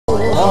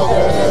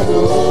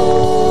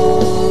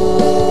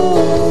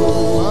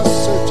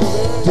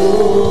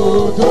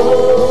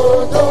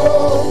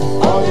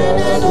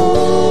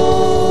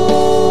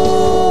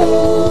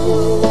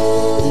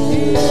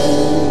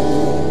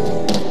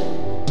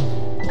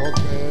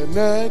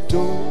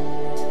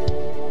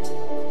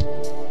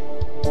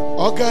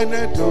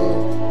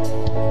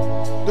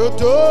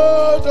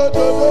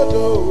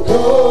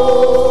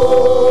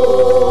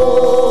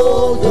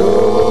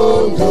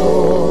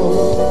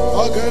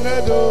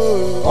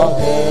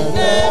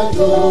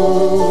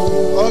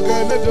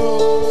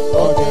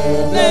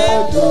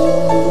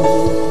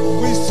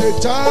We say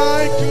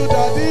thank you,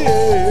 Daddy.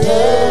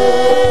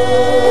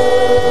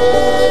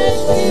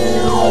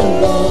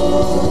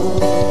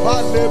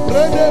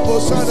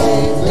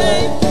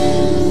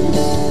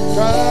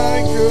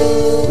 Thank you.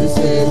 We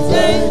say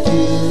thank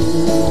you.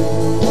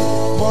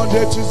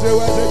 Monday, Tuesday,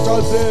 Wednesday,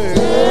 Thursday.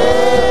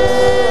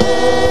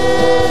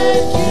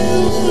 Thank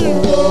you,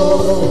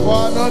 Lord. For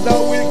another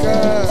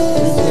weekend.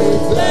 We say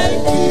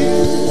thank you.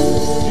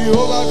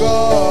 Jehovah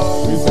God.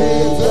 We say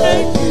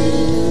thank you.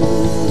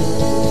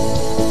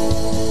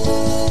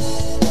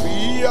 We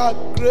are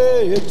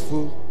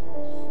grateful.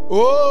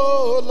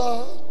 Oh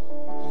Lord.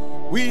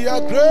 We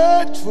are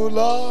grateful,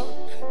 Lord.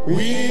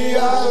 We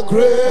are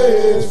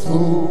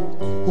grateful,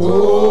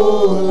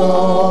 oh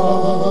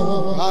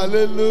Lord.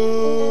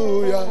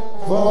 Hallelujah.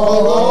 For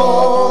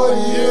all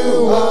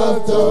you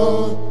have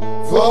done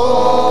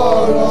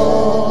for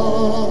us.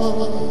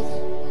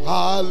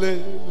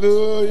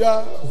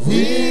 Hallelujah.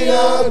 We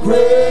are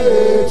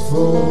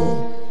grateful,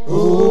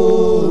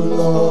 oh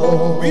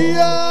Lord. We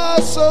are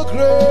so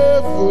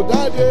grateful,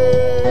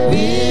 Daddy.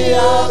 We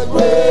are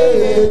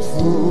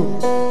grateful,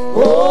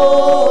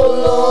 oh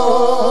Lord.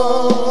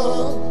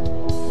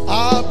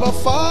 Abba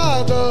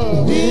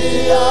Father,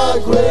 we are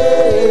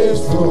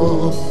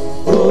grateful,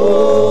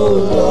 oh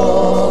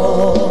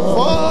Lord.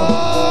 For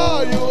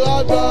all you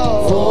have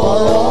done, for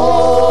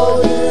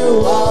all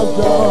you have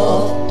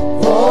done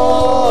for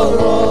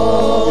us.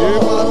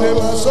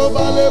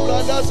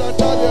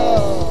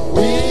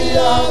 We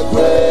are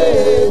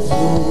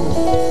grateful,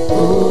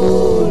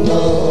 oh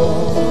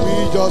Lord. We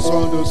just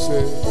want to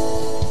say,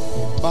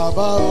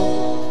 Baba,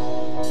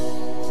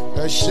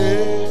 Eshe,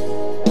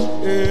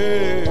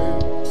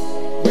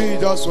 we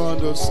just want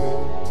to say,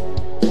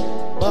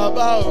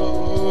 Baba,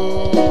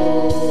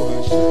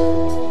 Eshe.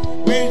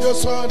 We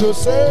just want to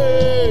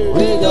say,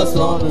 we just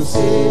want to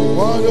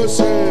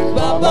say,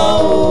 Baba,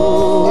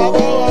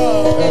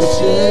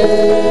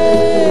 Eshe.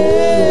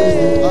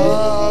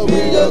 We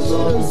just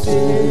want to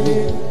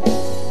say,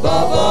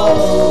 Baba,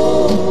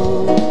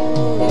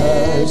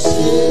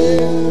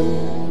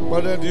 Eshe.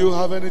 Brother, do you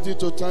have anything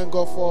to thank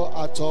God for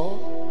at all?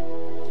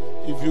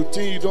 If you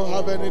think you don't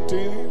have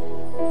anything,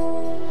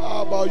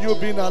 how about you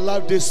being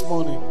alive this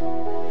morning?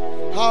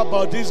 How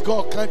about this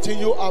God counting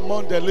you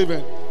among the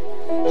living?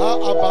 How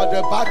about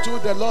the battle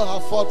the Lord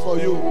has fought for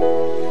you?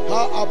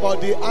 How about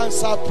the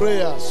answered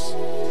prayers?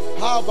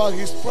 How about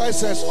His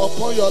presence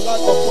upon your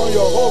life, upon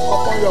your home,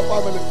 upon your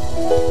family?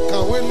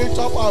 Can we lift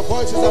up our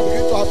voices and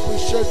begin to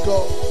appreciate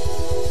God?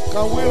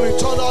 Can we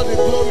return all the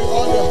glory,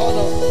 all the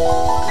honor?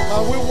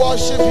 Can we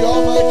worship the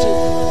Almighty?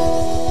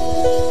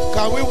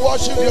 Can we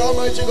worship the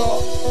Almighty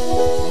God?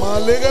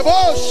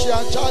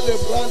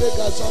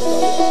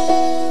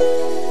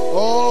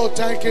 Oh,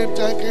 thank Him,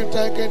 thank Him,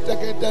 thank Him, thank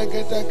Him, thank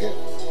Him, thank Him.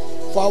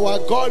 For our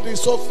God is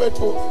so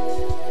faithful.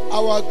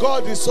 Our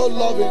God is so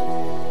loving.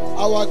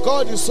 Our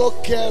God is so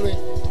caring.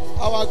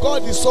 Our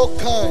God is so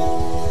kind.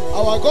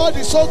 Our God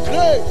is so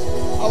great.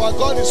 Our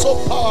God is so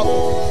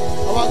powerful.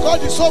 Our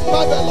God is so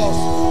marvelous.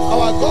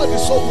 Our God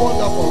is so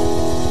wonderful.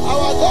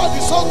 Our God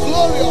is so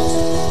glorious.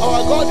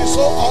 Our God is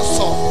so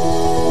awesome.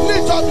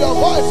 Lift up your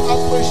voice,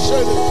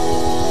 appreciate it.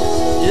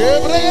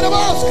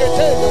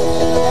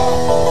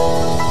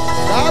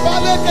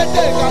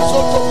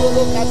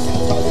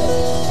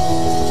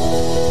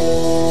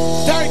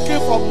 Thank you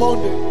for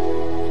Monday.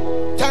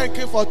 Thank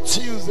you for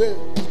Tuesday.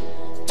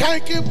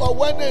 Thank you for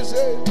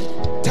Wednesday.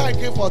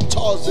 Thank you for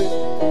Thursday.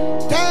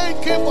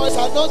 Thank you for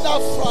another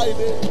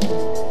Friday.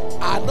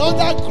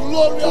 Another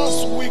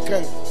glorious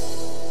weekend.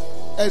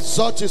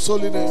 Exalt His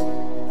holy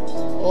name.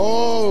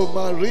 Oh,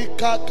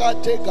 Marika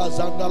Kate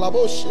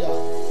Gazandalaboshia.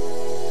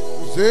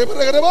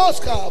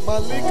 Zebregreboska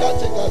Malika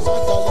Te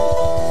Gazandali.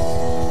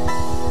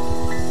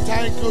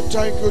 Thank you,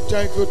 thank you,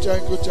 thank you,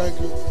 thank you, thank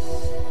you.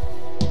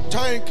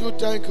 Thank you,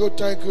 thank you,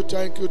 thank you,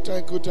 thank you,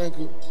 thank you, thank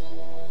you.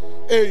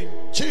 In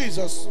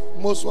Jesus'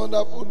 most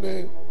wonderful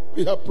name,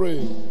 we have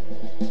prayed.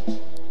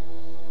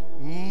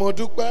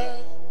 Modupe,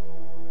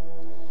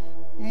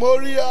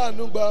 Moria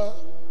Anuba,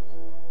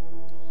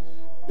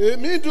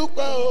 Emidupe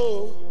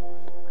o,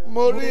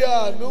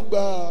 Moria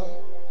Anuba,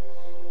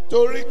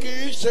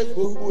 Toriki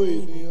Shekbubu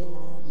Eniyan,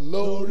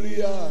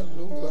 Loria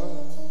Anuba.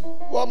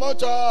 One more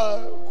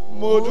time,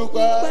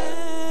 Modupe,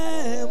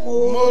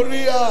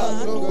 Moria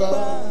Anuba,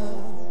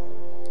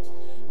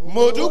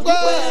 Modupe.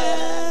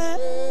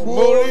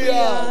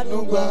 Moria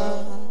Nuba,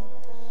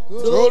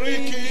 Tori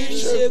ki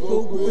se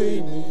gbogbo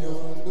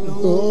ènìyàn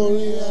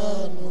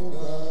Moria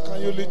Nuba.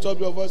 you lift up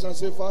your voice and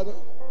say, Father,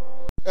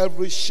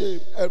 every shame,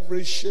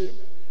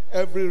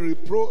 every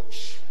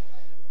reproach.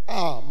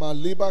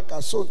 Maliba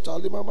kason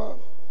talimama.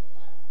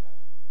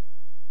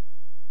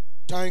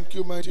 Thank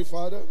you, mighty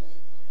Father.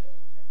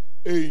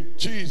 In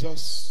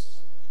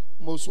Jesus'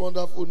 most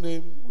wonderful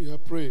name, we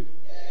have prayed.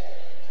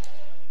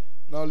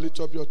 Now lift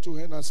up your two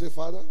hands and say,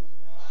 Father.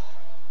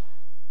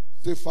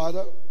 Say,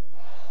 Father,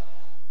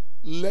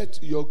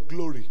 let your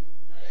glory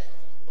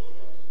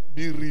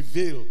be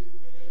revealed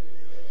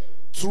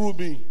through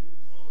me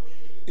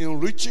in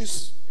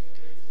riches,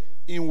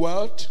 in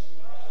wealth,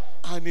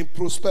 and in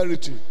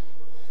prosperity.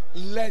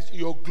 Let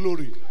your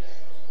glory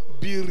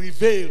be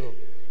revealed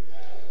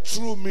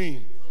through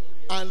me,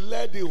 and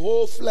let the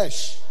whole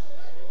flesh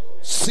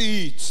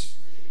see it.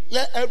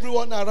 Let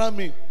everyone around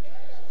me,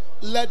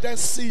 let them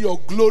see your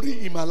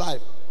glory in my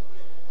life.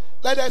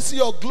 Let them see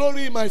your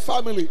glory in my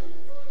family.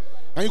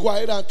 And you go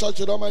ahead and touch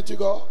it, Almighty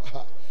God.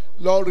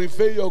 Lord,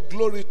 reveal your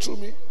glory through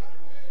me.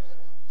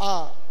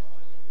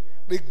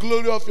 The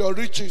glory of your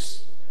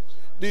riches,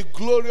 the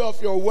glory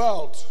of your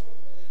wealth,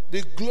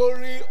 the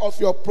glory of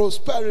your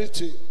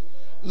prosperity.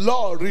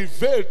 Lord,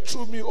 reveal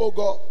through me, oh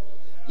God.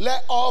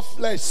 Let all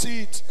flesh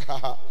see it.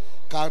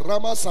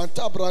 Karama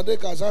Santa Brande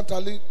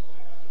Kazantali.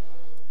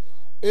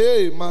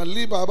 Eh,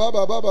 Mali Baba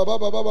Baba Baba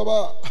Baba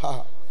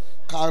Baba.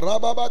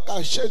 Karababa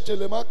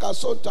Kashentelema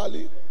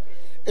Kasontali.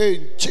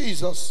 In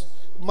Jesus'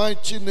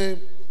 mighty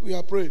name, we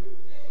are praying.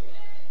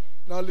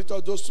 Now lift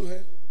up those two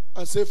hands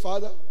and say,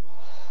 Father,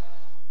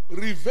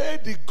 reveal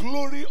the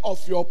glory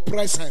of your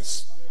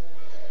presence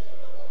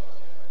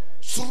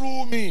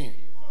through me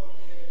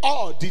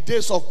all the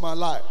days of my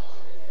life.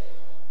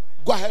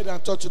 Go ahead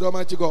and touch the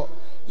Almighty God.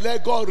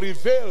 Let God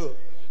reveal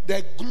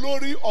the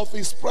glory of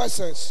his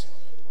presence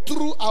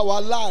through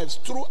our lives,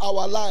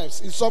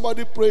 Is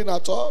somebody praying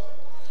at all?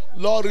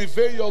 Lord,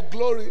 reveal your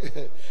glory,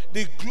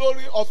 the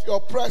glory of your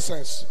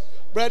presence.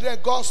 Brethren,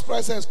 God's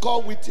presence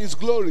comes with his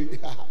glory.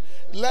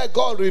 Let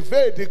God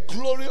reveal the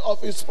glory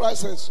of his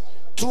presence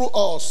through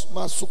us.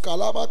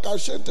 Masukalama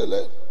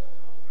kashentele.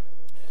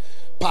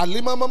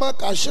 Palima mama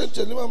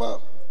kashentele mama.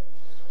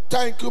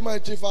 Thank you,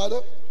 mighty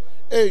Father.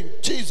 In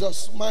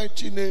Jesus'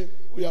 mighty name,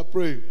 we are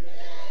praying.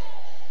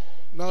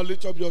 Now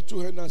lift up your two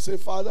hands and say,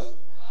 Father,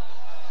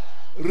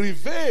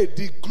 reveal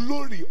the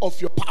glory of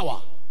your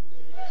power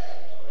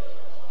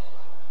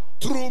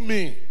through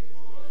me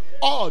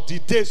all the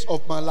days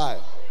of my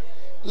life.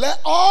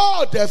 Let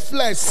all the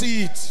flesh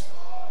see it.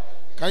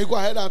 Can you go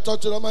ahead and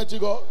touch the Almighty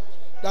God?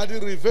 That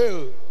it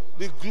reveal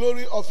the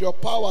glory of your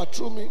power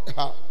through me.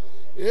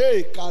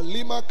 Hey,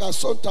 Kalima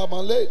Kasonta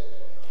Male.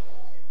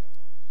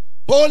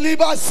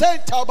 Poliba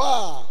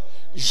Sentaba.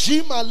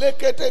 Jima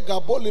Lekete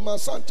Gabolima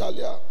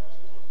Santalia.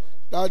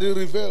 That it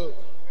reveal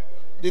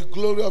the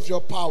glory of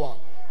your power.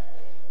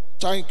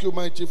 Thank you,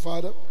 mighty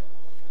Father.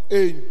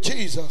 In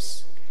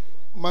Jesus'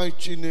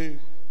 mighty name,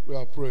 we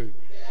are praying.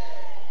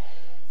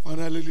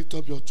 Finally, lift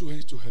up your two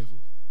hands to heaven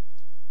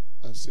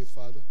and say,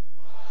 Father,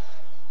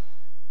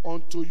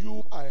 unto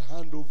you I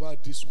hand over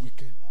this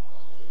weekend.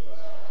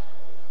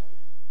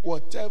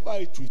 Whatever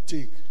it will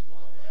take,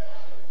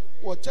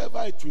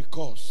 whatever it will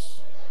cost,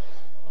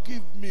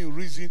 give me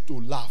reason to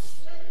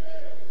laugh.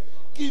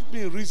 Give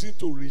me reason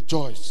to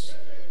rejoice.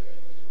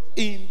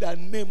 In the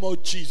name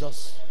of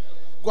Jesus.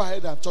 Go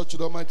ahead and touch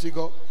the Almighty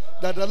God.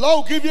 That the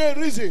Lord will give you a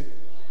reason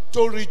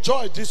to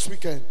rejoice this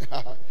weekend.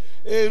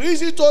 A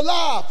reason to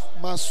laugh.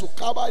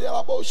 Masukaba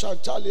Yarabo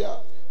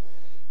Shantalia.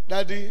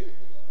 Daddy,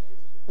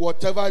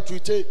 whatever it will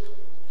take,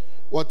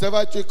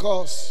 whatever it will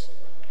cost,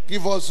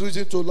 give us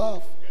reason to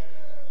laugh.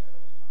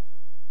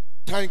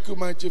 Thank you,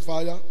 mighty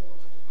Father.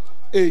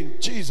 In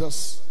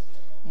Jesus'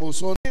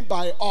 most holy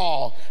by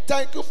all.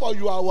 Thank you for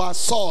you are our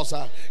source.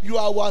 You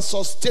are our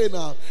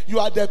sustainer. You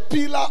are the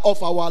pillar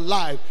of our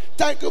life.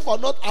 Thank you for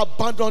not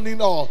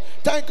abandoning us.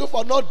 Thank you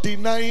for not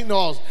denying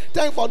us.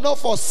 Thank you for not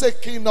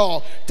forsaking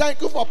us.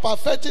 Thank you for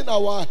perfecting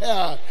our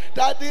hair.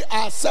 Daddy,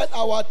 I set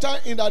our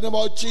time in the name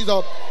of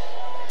Jesus.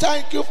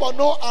 Thank you for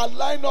not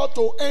allowing us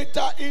to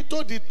enter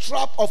into the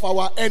trap of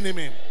our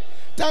enemy.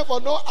 Thank you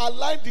for not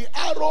allowing the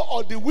arrow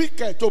of the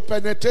wicked to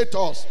penetrate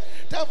us.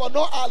 Thank you for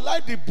not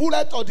allowing the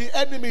bullet of the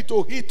enemy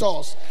to hit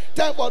us.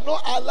 Thank you for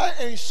not allowing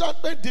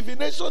enchantment,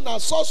 divination,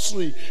 and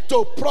sorcery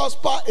to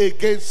prosper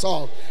against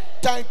us.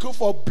 Thank you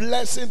for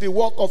blessing the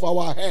work of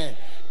our hand.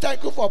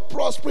 Thank you for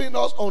prospering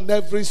us on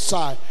every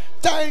side.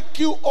 Thank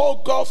you, oh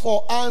God,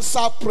 for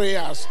answer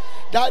prayers.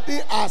 Daddy,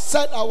 I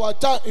set our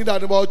time in the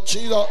name of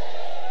Jesus.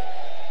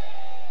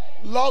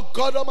 Lord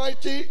God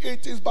Almighty,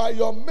 it is by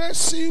your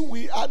mercy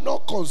we are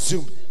not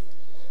consumed.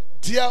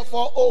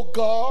 Therefore, oh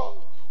God,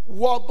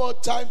 one more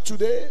time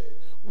today,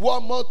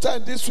 one more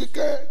time this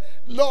weekend,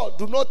 Lord,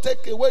 do not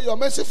take away your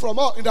mercy from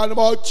us in the name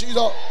of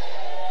Jesus.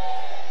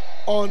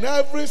 On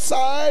every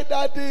side,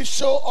 Daddy,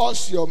 show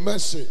us your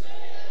mercy.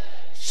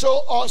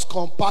 Show us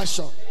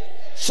compassion.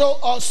 Show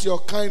us your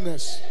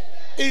kindness.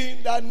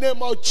 In the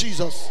name of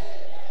Jesus.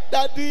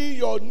 Daddy,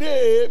 your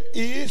name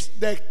is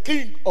the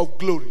King of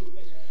glory.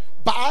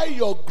 By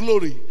your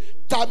glory,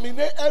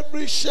 terminate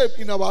every shape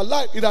in our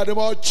life in the name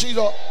of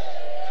Jesus.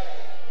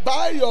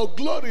 By your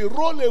glory,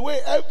 roll away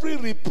every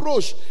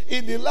reproach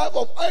in the life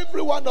of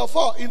every one of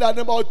us in the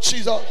name of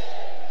Jesus.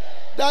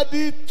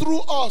 Daddy, through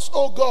us,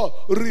 oh God,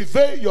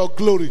 reveal your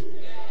glory.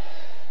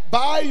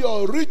 By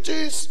your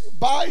riches,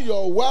 by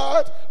your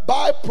wealth,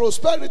 by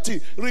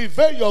prosperity,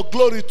 reveal your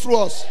glory through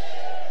us.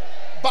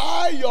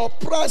 By your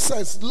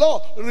presence,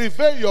 Lord,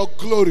 reveal your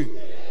glory.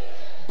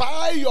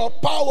 By your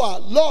power,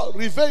 Lord,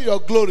 reveal your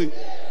glory.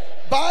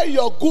 By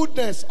your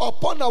goodness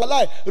upon our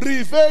life,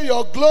 reveal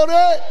your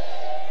glory.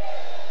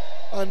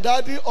 And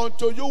Daddy,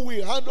 unto you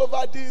we hand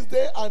over this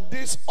day and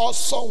this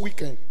awesome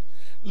weekend.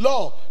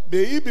 Lord,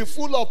 may it be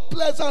full of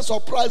pleasant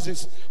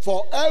surprises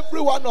for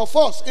every one of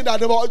us in the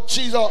name of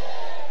Jesus.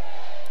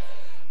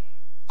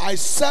 I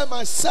set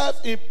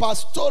myself in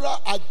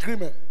pastoral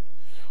agreement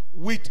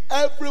with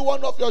every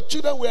one of your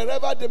children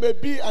wherever they may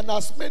be, and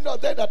as many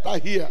of them that are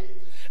here,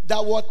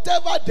 that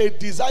whatever they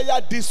desire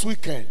this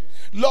weekend,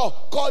 Lord,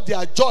 cause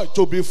their joy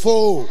to be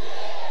full.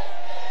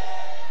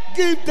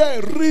 Give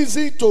them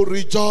reason to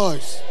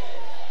rejoice.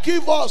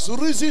 Give us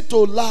reason to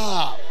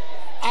laugh.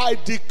 I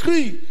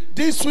decree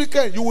this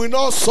weekend you will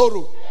not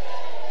sorrow.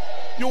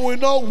 You will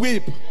not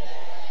weep.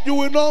 You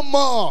will not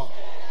mourn.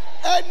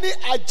 Any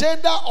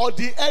agenda of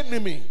the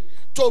enemy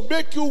to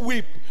make you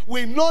weep,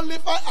 we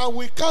nullify and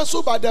we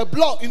cancel by the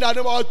blood in the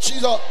name of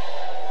Jesus.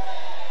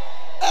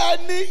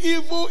 Any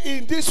evil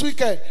in this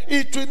weekend,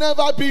 it will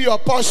never be your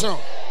portion.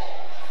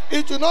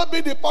 It will not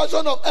be the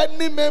portion of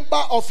any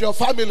member of your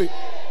family.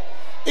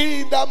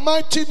 In the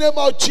mighty name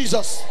of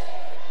Jesus,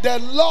 the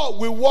Lord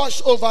will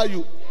watch over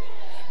you.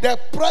 The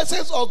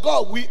presence of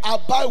God will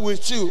abide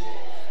with you.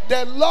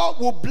 The Lord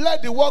will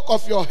bless the work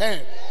of your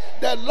hand.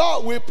 The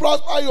Lord will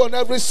prosper you on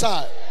every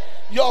side.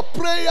 Your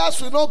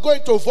prayers will not go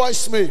into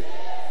voicemail.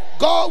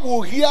 God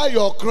will hear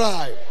your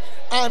cry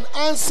and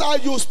answer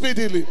you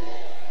speedily.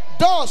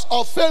 Doors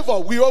of favor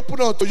will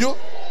open unto you.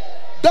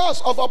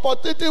 Doors of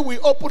opportunity will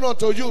open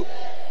unto you.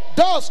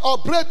 Doors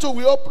of breakthrough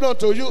will open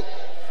unto you.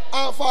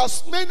 And for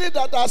as many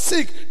that are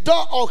sick,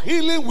 door of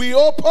healing will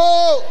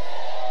open.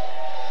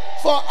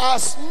 For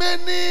as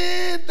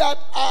many that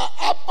are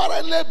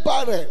apparently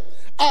barren,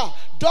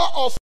 door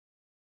of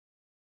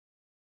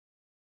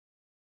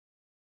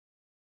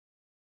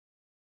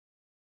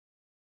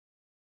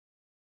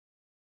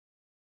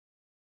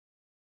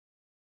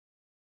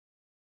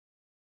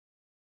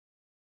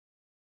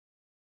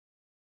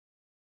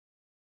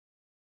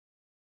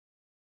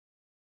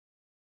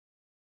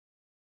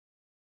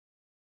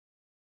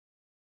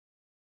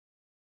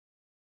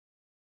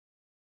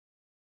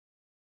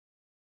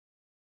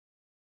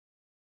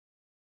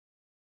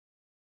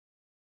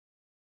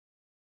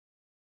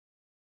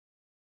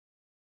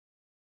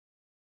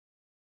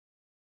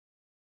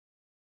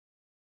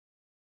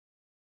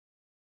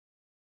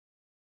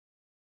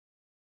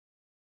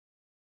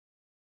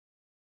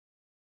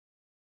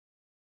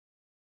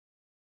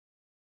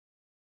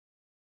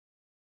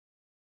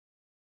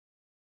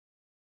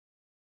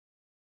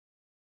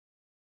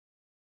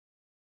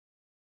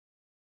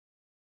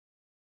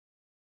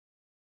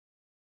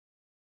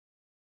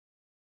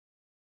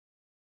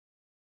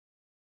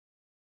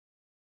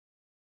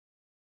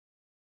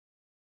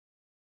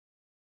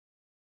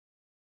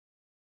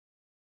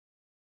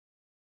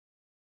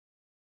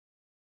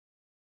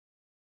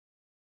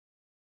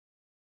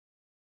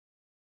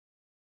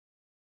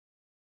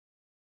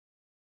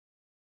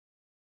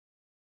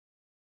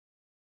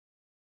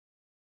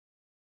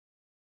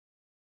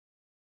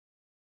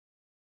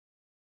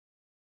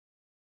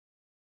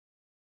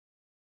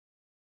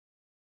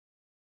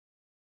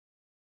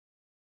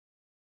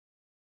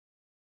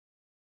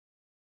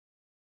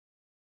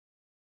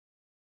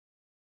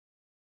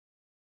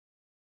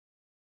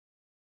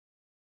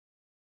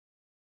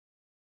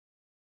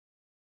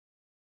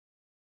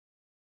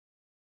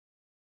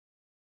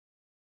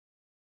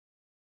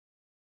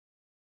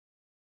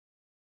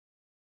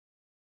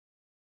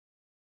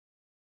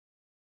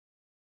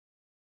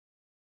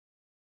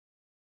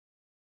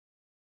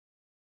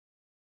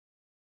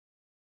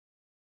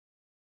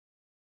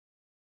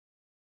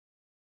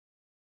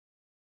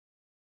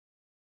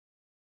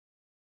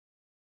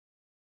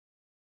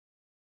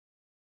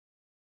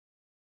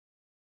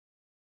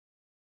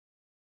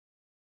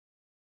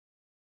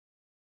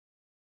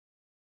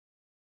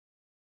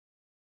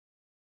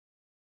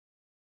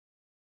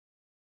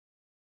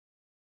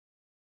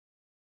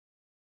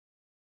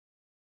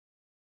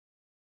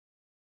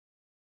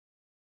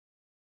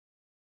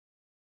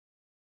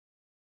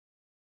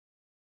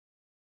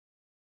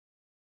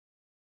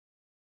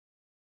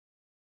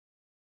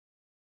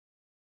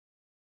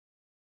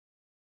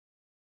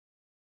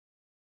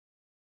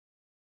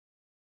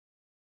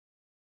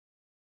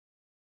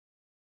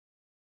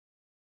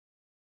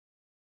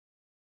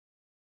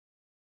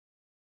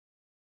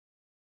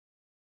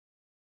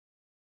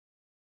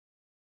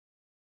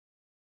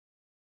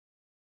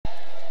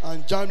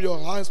and jam your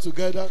hands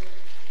together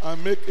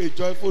and make a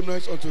joyful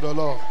noise unto the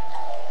Lord.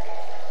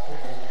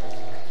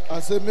 I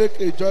say, make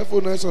a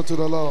joyful noise unto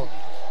the Lord.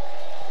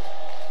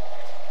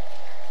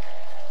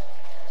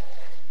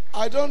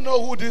 I don't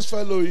know who this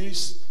fellow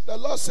is. The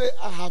Lord said,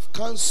 I have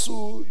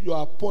cancelled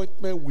your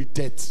appointment with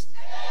death.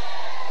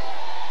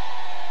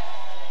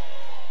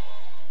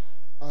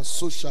 And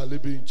so shall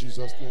it be in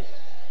Jesus' name.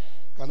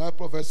 Can I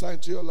prophesy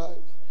into your life?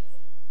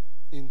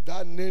 In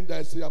that name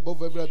that is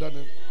above every other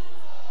name.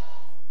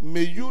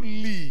 May you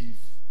live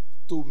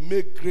to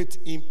make great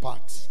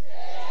impact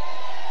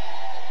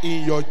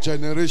in your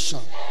generation.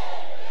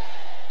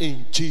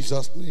 In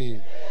Jesus'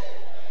 name.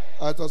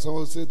 I thought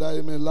someone would say that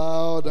amen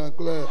loud and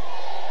clear.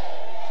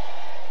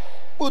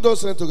 Put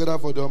those hands together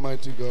for the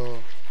Almighty God.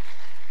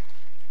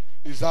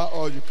 Is that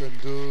all you can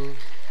do?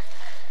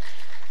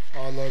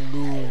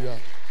 Hallelujah.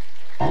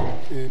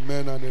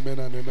 Amen and amen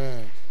and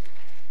amen.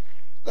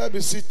 Let me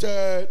be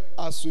seated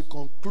as we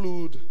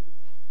conclude.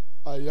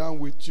 I am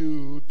with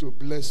you to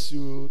bless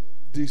you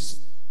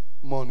this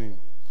morning.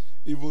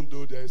 Even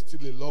though there is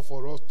still a lot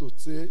for us to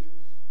say.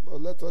 But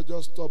let us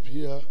just stop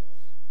here,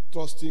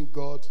 trusting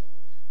God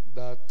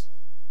that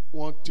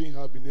one thing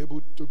has been able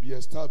to be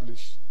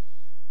established.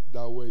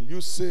 That when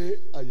you say,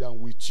 I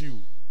am with you,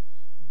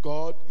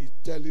 God is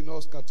telling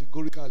us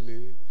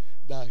categorically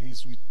that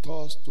He's with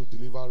us to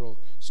deliver us.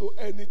 So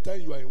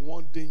anytime you are in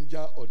one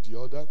danger or the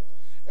other,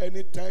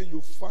 anytime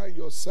you find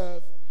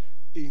yourself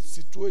in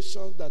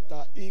situations that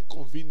are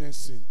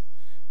inconveniencing,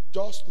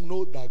 just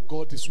know that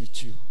God is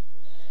with you.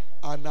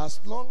 And as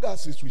long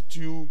as He's with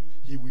you,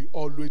 He will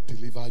always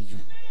deliver you.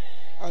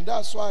 And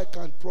that's why I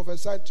can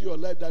prophesy to your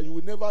life that you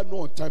will never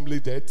know untimely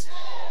death.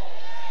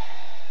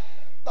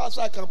 That's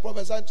why I can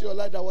prophesy to your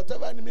life that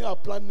whatever enemy are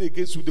planning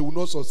against you, they will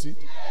not succeed.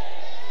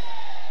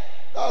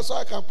 That's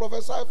why I can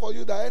prophesy for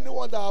you that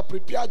anyone that are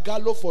prepared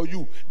gallows for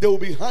you, they will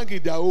be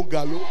hanging their own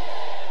gallows.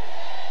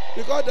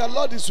 Because the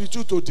Lord is with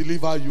you to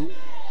deliver you.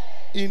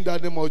 In the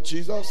name of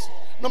Jesus.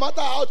 No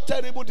matter how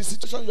terrible the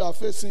situation you are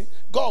facing,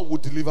 God will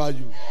deliver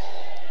you.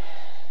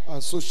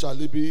 And so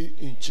shall it be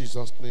in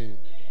Jesus' name.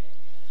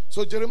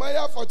 So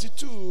Jeremiah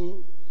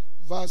 42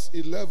 verse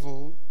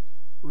 11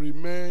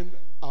 remain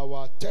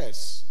our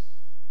text.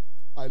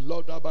 I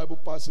love that Bible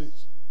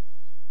passage.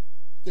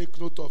 Take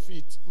note of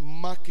it.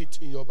 Mark it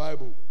in your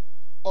Bible.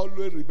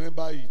 Always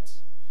remember it.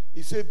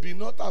 He said, be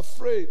not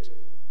afraid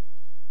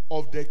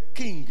of the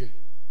king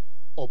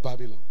of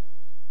Babylon,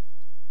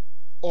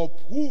 of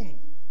whom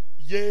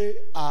ye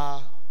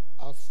are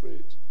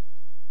afraid.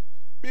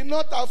 Be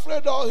not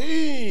afraid of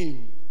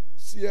him,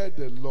 saith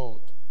the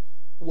Lord.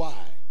 Why?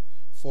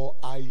 For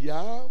I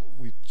am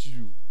with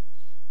you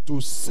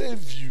to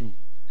save you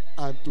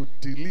and to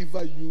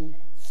deliver you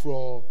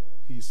from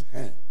his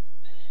hand.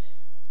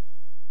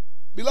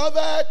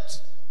 Beloved,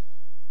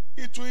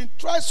 it will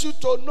interest you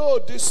to know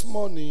this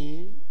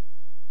morning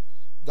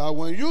that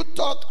when you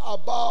talk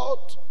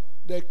about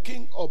the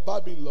king of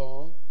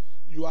Babylon,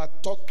 you are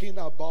talking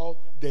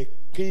about the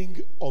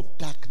king of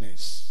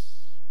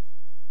darkness.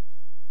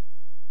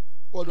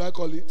 What do I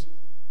call it?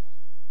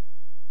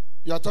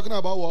 You are talking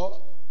about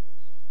what?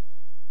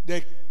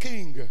 The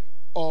king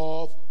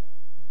of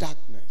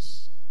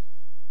darkness.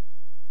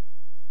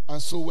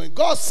 And so when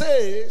God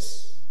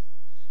says,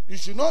 you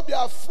should not be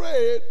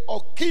afraid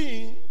of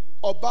king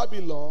of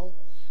Babylon,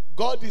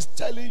 God is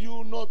telling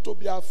you not to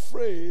be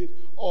afraid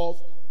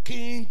of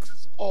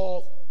kings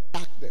of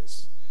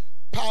darkness.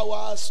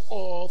 Powers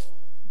of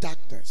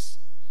darkness.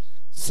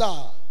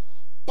 Sir,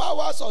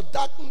 powers of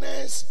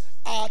darkness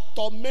are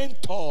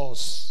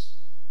tormentors.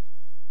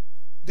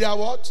 They are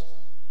what?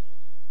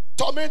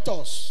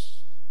 Tormentors.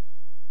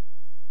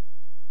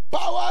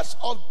 Powers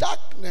of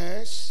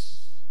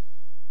darkness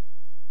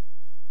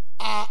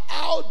are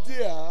out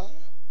there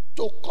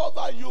to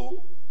cover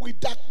you with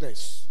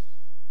darkness.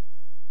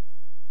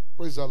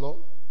 Praise the Lord.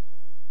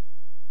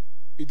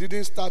 It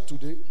didn't start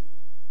today.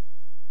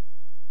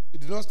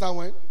 It did not start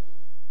when?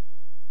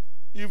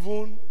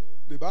 Even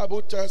the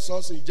Bible tells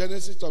us in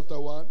Genesis chapter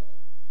 1,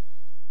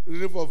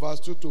 reading from verse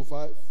 2 to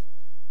 5,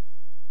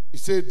 it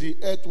said the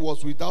earth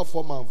was without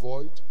form and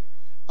void,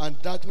 and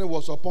darkness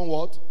was upon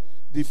what?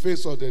 The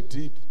face of the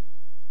deep.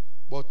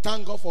 But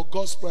thank God for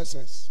God's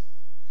presence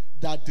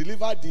that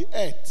delivered the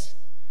earth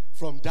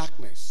from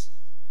darkness.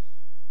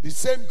 The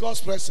same God's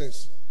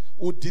presence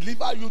will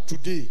deliver you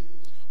today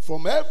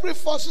from every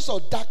forces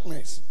of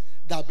darkness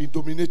that have been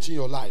dominating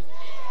your life.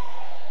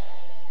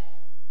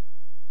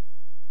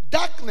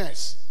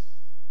 Darkness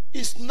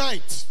is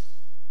night.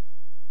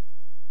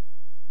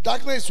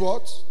 Darkness is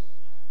what?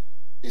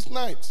 It's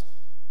night.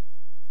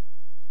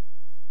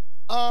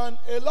 And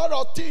a lot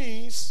of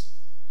things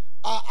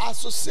are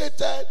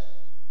associated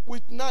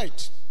with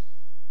night.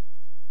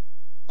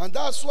 And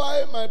that's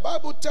why my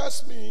Bible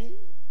tells me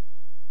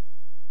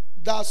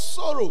that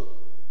sorrow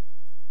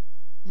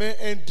may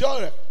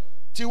endure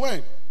till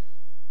when?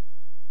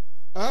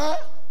 Huh?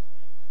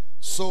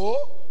 So,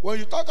 when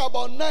you talk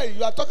about night,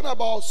 you are talking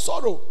about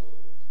sorrow.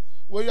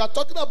 When you are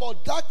talking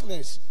about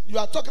darkness, you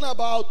are talking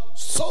about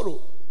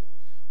sorrow.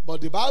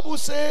 But the Bible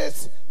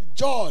says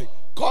joy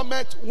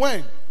cometh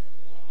when?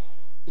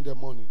 In the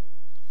morning.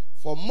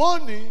 For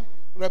morning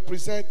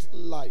represents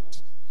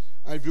light.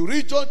 And if you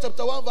read John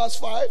chapter 1 verse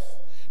 5,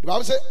 the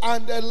Bible says,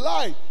 and the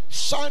light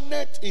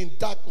shineth in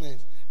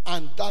darkness,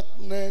 and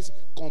darkness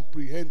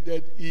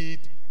comprehended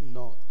it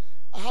not.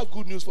 I have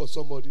good news for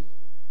somebody.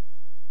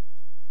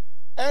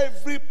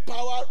 Every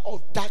power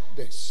of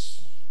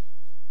darkness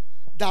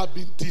that have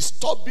been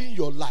disturbing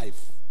your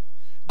life,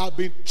 that have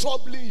been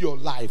troubling your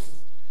life,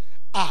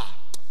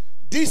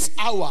 this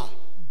hour,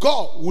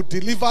 God will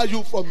deliver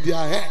you from their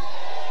hand.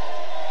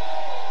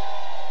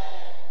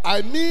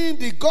 I mean,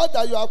 the God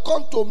that you have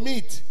come to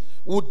meet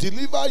will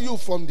deliver you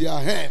from their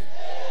hand.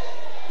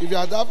 If you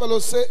are that fellow,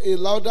 say a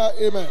louder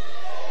amen.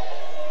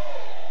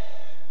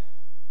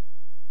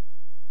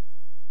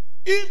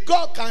 If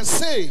God can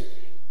say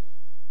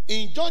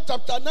in John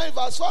chapter 9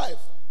 verse 5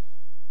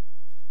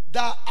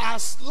 that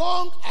as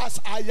long as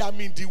I am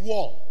in the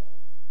world,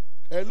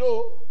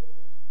 hello,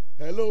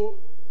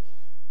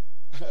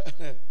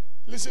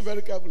 listen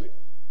very carefully.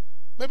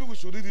 Maybe we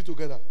should read it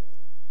together.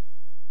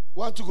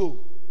 1 to go.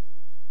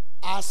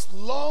 As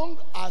long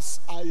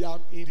as I am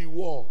in the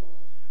world,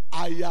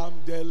 I am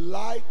the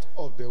light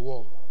of the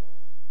world.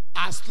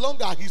 As long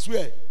as he's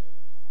where?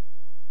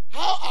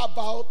 How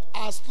about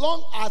as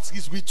long as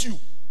he's with you?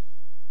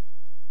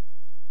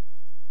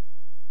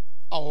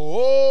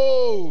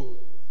 Oh,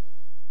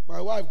 my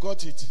wife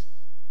got it.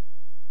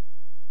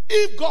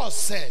 If God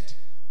said,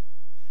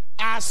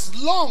 as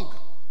long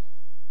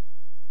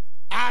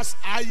as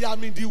I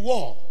am in the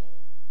world,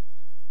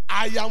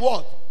 I am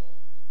what?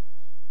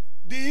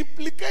 The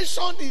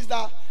implication is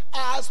that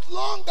as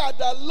long as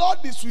the Lord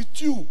is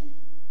with you,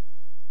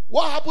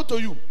 what happened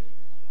to you?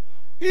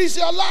 He is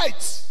your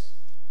light.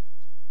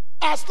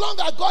 As long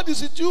as God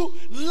is with you,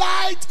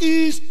 light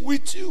is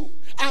with you.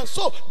 And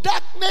so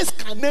darkness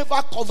can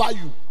never cover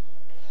you.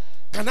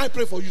 Can I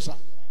pray for you, sir?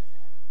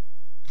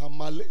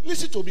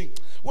 Listen to me.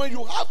 When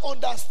you have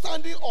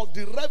understanding of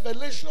the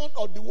revelation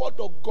of the word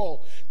of God,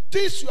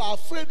 this you are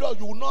afraid of,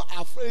 you will not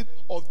afraid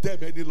of them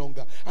any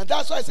longer. And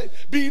that's why I said,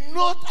 be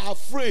not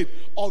afraid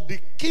of the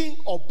king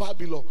of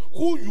Babylon,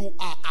 who you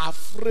are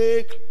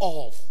afraid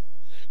of.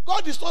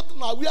 God is not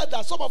aware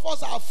that some of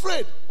us are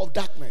afraid of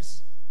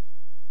darkness.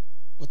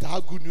 But I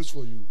have good news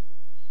for you.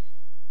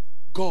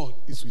 God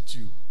is with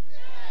you.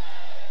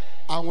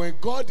 And when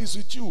God is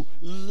with you,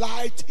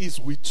 light is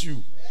with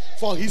you.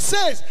 For he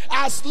says,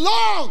 as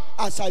long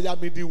as I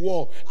am in the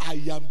world, I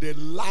am the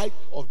light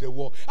of the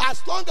world.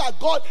 As long as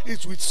God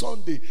is with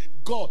Sunday,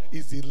 God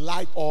is the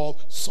light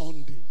of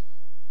Sunday.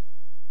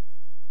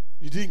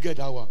 You didn't get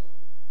that one.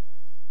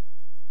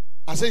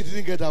 I said you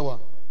didn't get that one.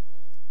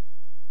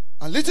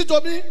 And listen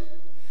to me.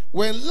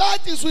 When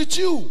light is with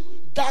you,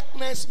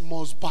 darkness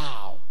must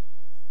bow.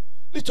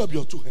 Lift up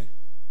your two hands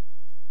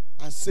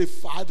and say,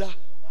 Father,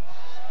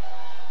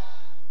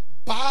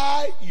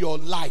 by your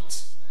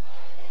light.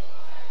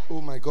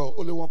 Oh my God,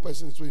 only one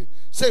person is praying.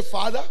 Say,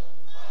 Father,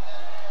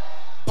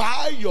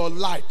 by your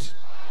light,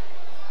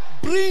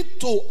 bring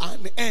to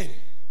an end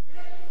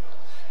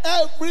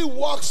every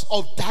works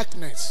of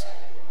darkness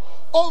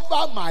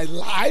over my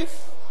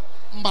life,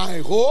 my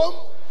home,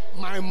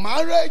 my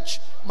marriage,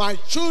 my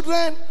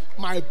children,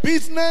 my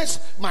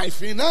business, my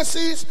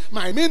finances,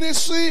 my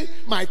ministry,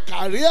 my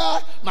career,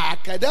 my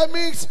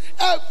academics,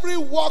 every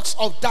works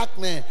of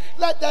darkness,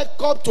 let that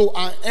come to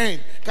an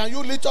end. Can you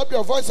lift up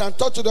your voice and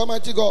talk to the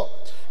Almighty God?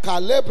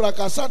 Kalebra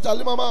kasanta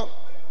limama.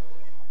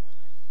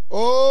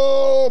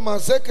 Oh,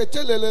 mazeke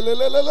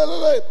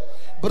telelelelelelele.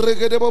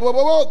 Brigade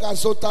bobobo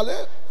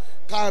gasotale.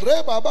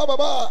 Kare baba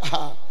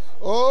baba.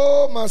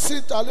 Oh,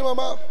 masita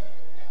limama.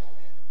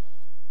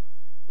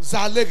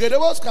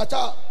 Zalegedebos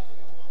kata.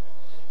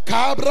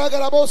 Kabra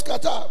garabos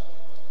kata.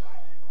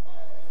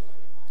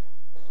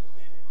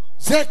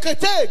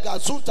 Zekete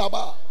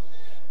gazuntaba.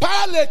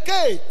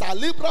 Paleke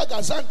talibra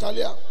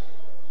gazantalia.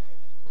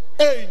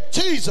 In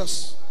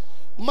Jesus'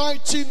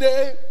 mighty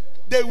name,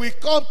 they will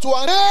come to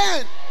an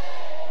end.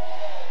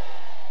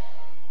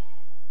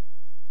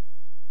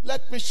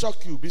 Let me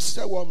shock you. Be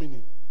still 1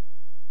 minute.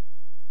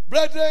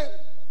 Brethren,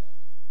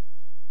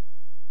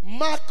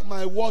 mark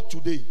my word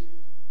today.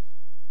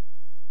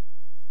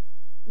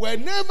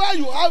 Whenever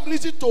you have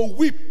reason to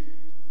weep,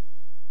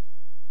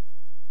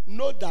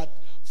 know that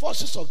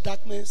forces of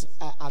darkness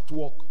are at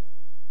work.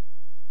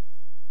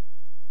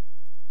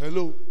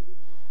 Hello?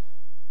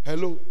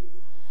 Hello?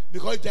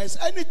 Because if there is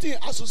anything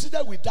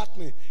associated with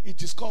darkness,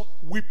 it is called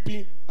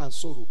weeping and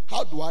sorrow.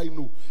 How do I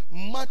know?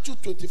 Matthew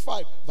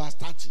 25 verse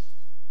 30.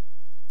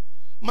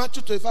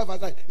 Matthew 25 verse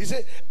 30. He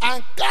said,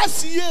 and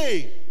cast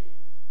ye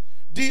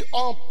the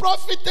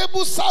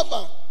unprofitable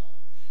servant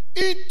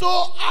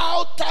into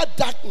outer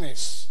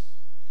darkness.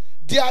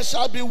 There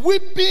shall be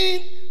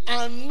weeping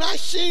and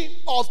gnashing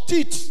of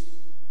teeth.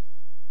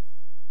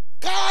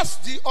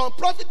 Cast the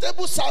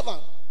unprofitable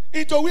servant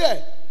into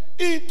where?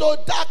 Into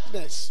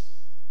darkness.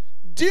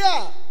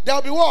 There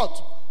will be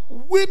what?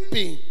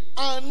 Weeping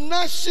and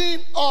gnashing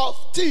of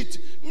teeth.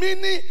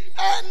 Meaning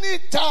any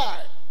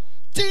time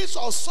tears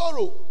of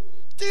sorrow,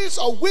 tears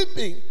of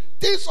weeping,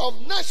 tears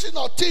of gnashing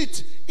of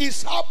teeth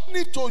is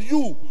happening to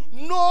you,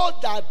 know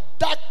that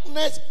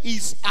darkness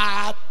is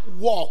at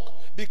work.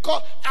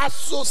 Because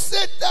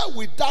associated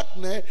with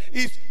darkness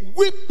is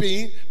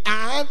weeping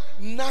and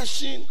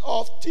gnashing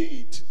of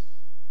teeth.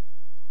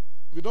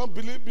 If you don't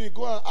believe me,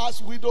 go and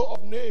ask widow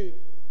of Nain.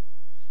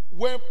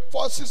 When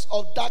forces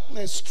of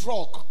darkness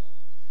struck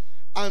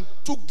and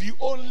took the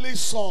only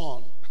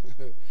son,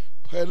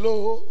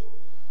 hello,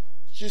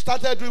 she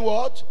started doing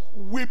what?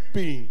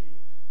 Weeping,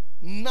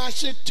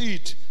 gnashing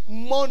teeth.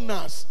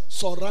 Mourners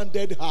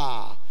surrounded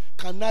her.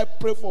 Can I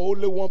pray for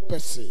only one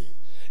person?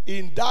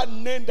 In that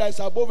name that is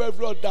above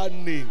every other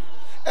name,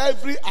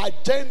 every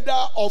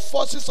agenda of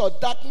forces of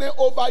darkness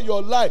over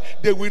your life,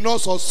 they will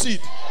not succeed.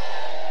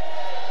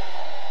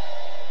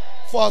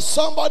 For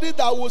somebody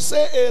that will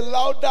say a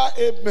louder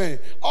amen,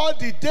 all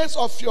the days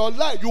of your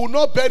life, you will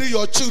not bury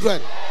your children.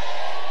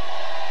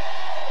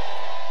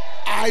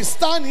 I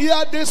stand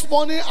here this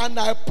morning and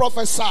I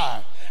prophesy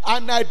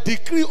and I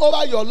decree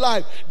over your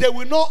life, they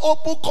will not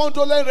open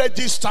condolence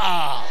register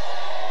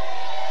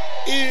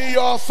in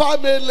your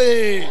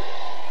family,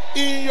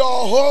 in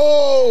your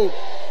home.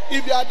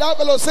 If you are that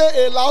fellow,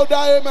 say a louder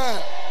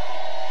amen.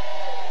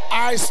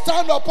 I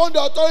stand upon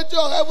the authority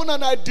of heaven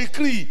and I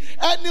decree,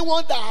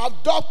 anyone that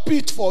have dug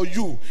pit for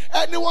you,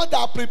 anyone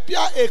that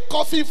prepare a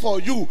coffin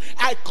for you,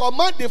 I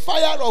command the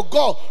fire of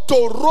God to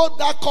roll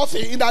that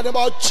coffin in the name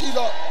of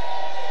Jesus.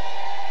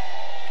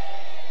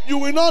 You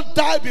will not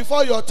die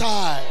before your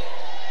time.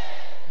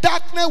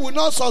 Darkness will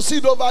not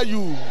succeed over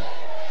you.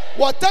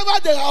 Whatever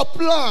they have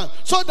planned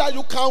so that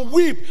you can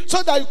weep,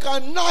 so that you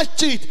can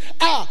gnash it,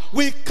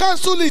 we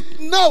cancel it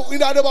now in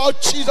the name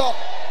of Jesus.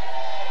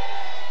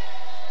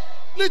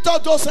 Lift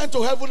up those hands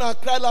to heaven and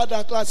cry loud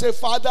and cry. Say,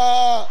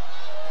 Father,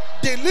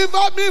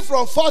 deliver me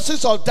from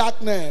forces of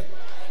darkness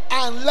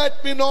and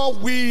let me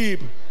not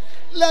weep.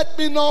 Let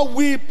me not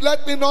weep.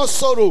 Let me not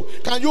sorrow.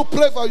 Can you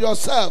pray for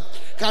yourself?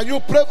 Can you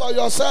pray for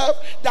yourself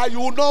that you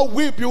will not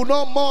weep, you will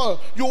not mourn,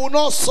 you will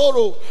not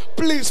sorrow?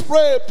 Please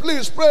pray,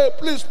 please pray,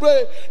 please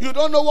pray. You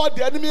don't know what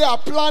the enemy are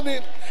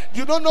planning.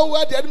 You don't know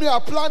where the enemy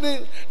are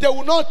planning. They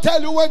will not tell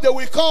you when they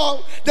will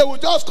come. They will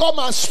just come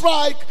and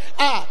strike.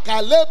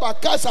 Kaleba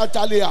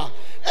Kasatalia.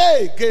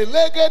 Hey,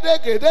 gede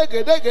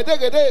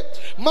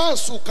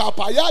mansu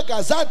kapaya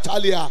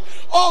gazantalia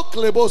o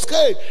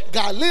kleboske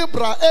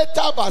galibra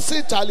eta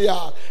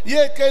basitalia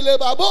ye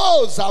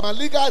kelebabo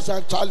zamaliga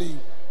zantali.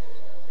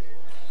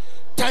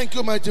 Thank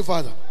you, mighty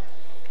Father.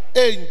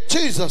 In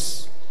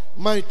Jesus'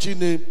 mighty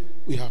name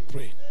we have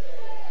prayed.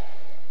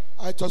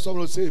 I thought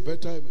someone would say a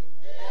better amen.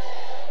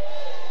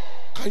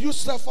 Can you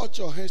stretch out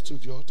your hands to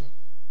the altar?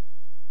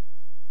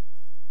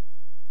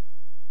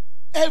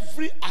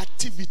 Every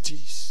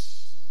activities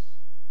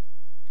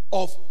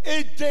of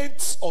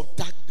agents of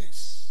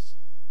darkness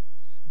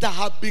that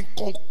have been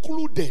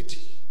concluded,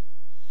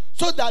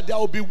 so that there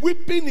will be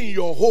weeping in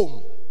your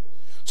home,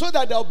 so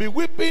that there will be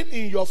weeping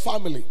in your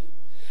family.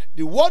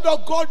 The word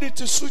of God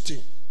is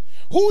written.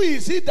 Who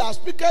is he that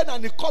speaketh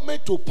and it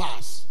cometh to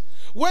pass,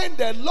 when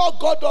the Lord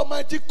God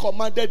Almighty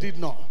commanded it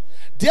not?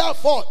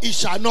 Therefore it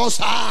shall not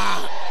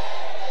stand.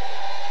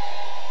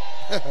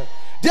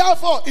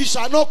 Therefore it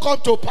shall not come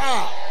to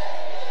pass.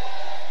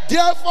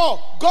 Therefore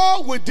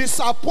God will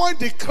disappoint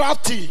the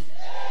crafty,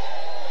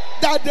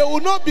 that they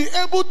will not be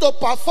able to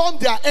perform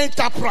their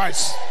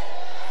enterprise.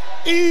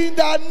 In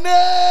the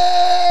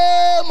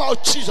name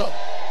of Jesus.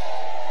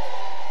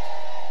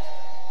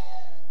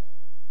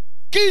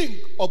 King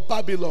of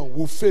Babylon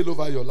will fail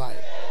over your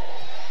life.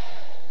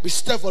 Be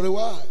still for a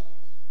while.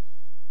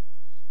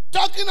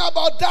 Talking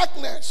about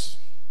darkness,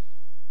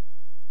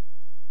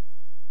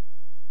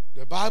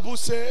 the Bible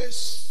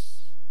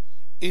says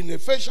in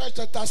Ephesians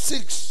chapter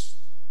 6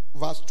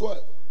 verse 12,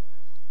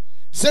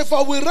 say,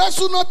 for we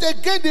wrestle not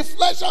against the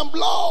flesh and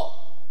blood,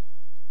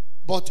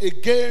 but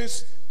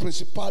against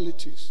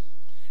principalities,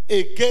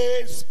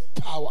 against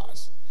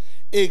powers,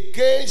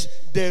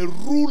 against the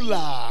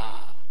ruler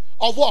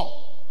of what?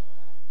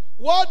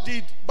 What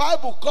did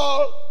Bible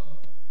call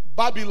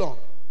Babylon?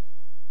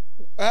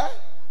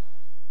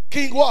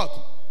 King what?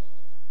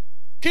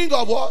 King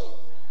of what?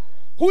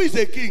 Who is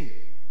a king?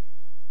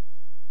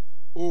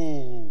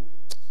 Oh,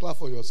 clap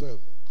for yourself.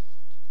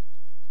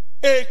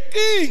 A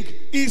king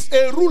is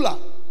a ruler.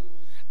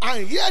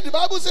 And here the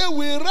Bible says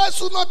we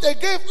wrestle not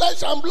against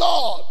flesh and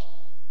blood,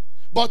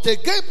 but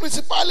against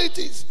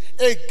principalities,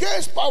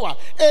 against power,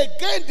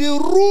 against the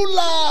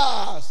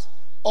rulers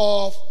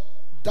of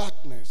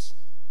darkness,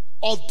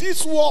 of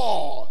this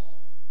world.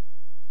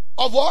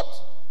 Of what?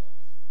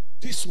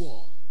 This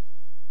world.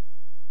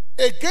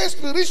 Against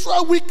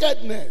spiritual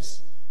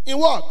wickedness. In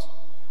what?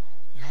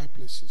 In high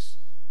places.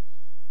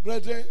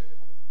 Brethren,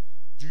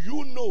 do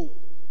you know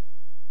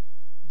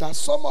that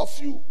some of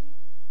you,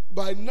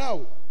 by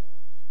now,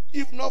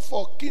 if not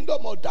for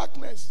kingdom of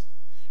darkness,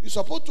 you're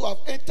supposed to have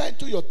entered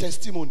into your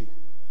testimony?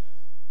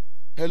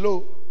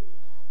 Hello?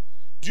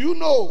 Do you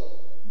know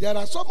there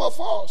are some of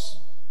us,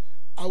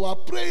 our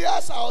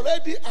prayers are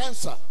already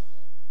answered,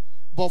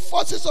 but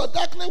forces of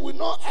darkness will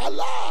not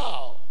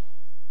allow.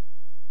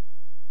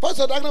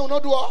 Forces of darkness will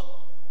not do what?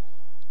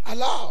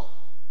 Allow.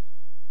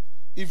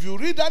 If you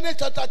read Daniel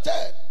chapter 10,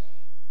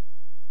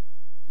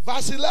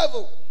 Verse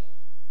 11.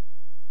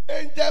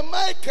 Angel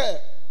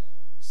Michael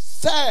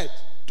said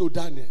to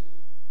Daniel,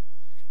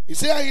 he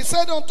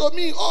said unto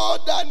me, "Oh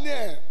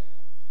Daniel,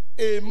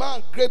 a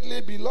man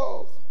greatly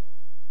beloved,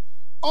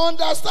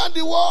 understand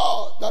the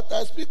word that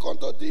I speak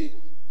unto thee,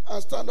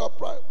 and stand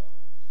upright.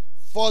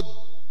 For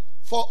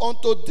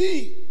unto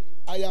thee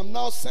I am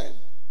now sent.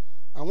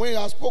 And when he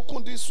has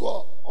spoken this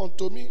word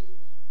unto me,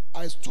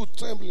 I stood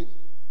trembling."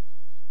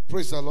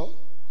 Praise the Lord.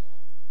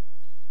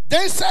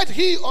 Then said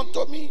he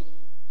unto me,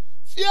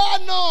 "Fear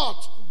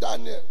not,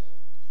 Daniel,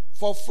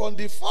 for from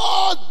the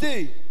first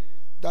day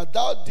that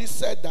thou didst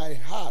set thy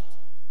heart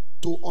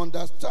to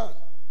understand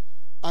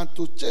and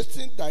to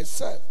chasten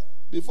thyself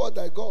before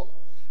thy God,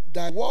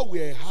 thy word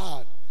were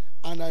hard,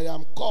 and I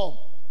am come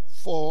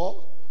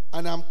for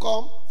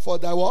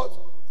thy word,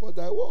 for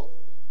thy word."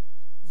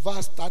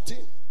 Verse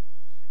 13.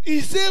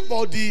 He said,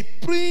 "But the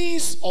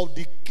prince of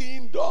the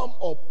kingdom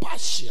of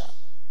Persia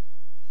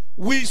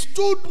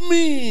withstood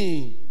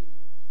me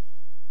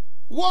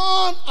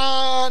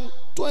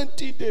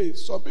 120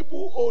 days. Some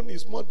people own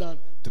is more than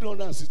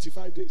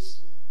 365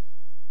 days.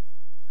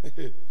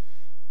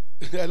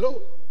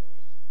 Hello?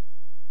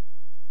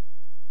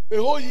 A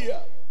whole year.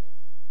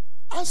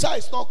 Answer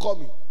is not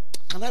coming.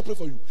 Can I pray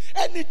for you?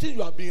 Anything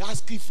you have been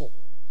asking for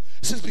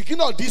since the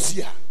beginning of this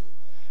year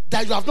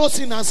that you have not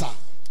seen answer,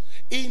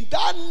 in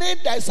that name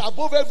that is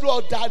above every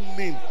other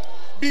name,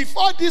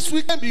 before this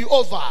weekend be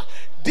over,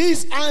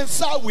 this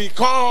answer will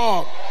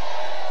come.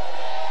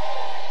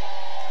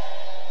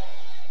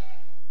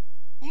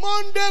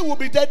 Monday will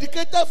be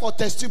dedicated for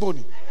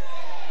testimony.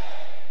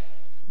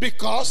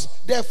 Because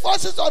the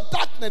forces of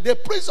darkness, the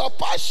prince of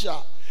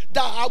Persia,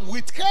 that have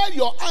withheld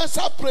your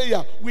answer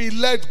prayer, will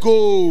let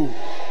go.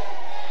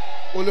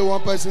 Only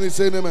one person is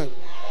saying amen.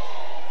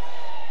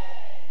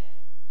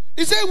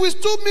 He said,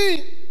 withstood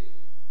me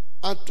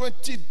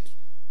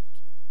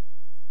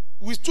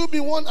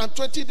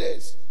 120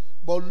 days.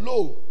 But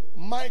lo,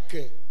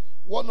 Michael,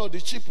 one of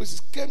the chief priests,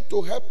 came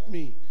to help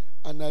me,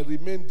 and I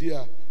remained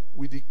there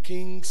with the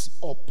kings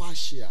of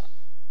Persia,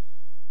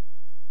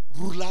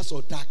 rulers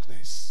of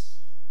darkness.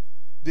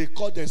 They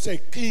call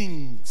themselves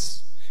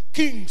kings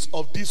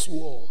of this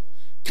world,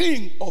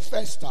 king of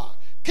Esther,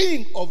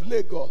 king of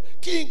Lagos,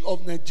 king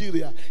of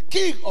Nigeria,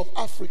 king of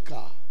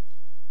Africa.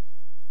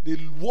 They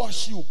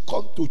watch you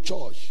come to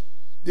church,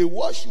 they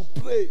watch you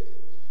pray,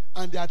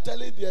 and they are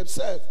telling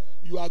themselves,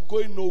 you are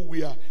going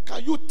nowhere.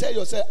 Can you tell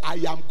yourself, I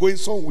am going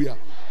somewhere?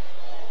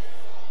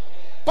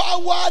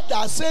 Power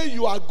that say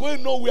you are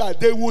going nowhere,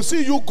 they will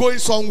see you going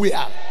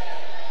somewhere.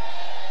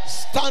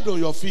 Stand on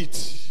your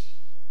feet.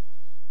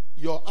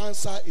 Your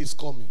answer is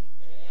coming.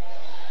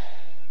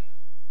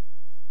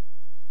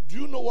 Do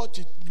you know what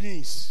it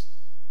means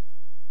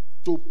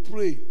to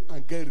pray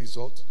and get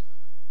result?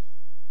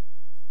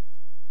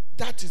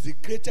 That is the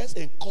greatest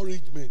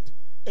encouragement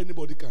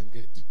anybody can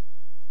get.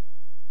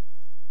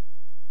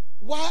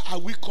 Why are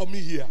we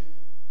coming here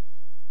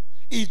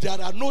if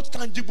there are no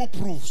tangible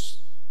proofs?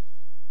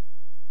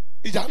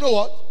 Is there no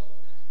what?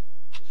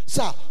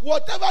 Sir,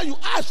 whatever you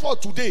ask for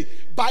today,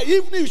 by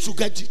evening you should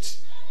get it.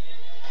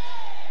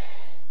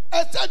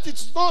 Except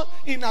it's not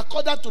in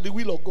accordance to the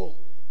will of God.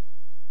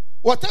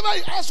 Whatever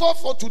you ask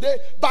for today,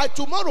 by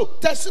tomorrow,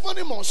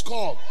 testimony must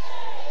come.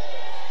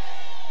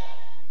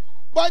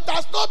 But it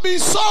has not been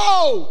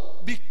so.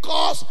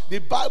 Because the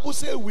Bible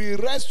says we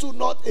wrestle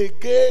not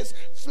against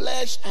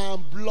flesh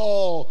and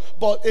blood,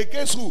 but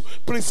against who?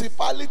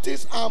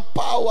 Principalities and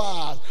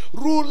powers,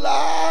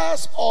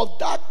 rulers of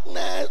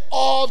darkness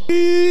of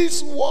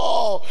this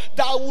world,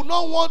 that will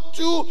not want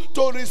you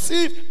to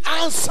receive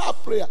answer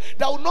prayer,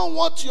 that will not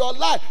want your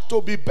life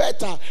to be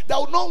better, that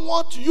will not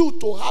want you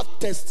to have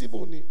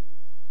testimony.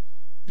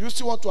 Do you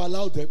still want to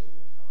allow them?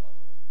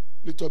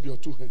 Lift up your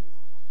two hands.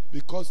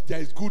 Because there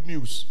is good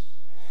news.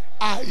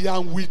 I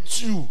am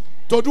with you.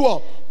 To do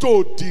what?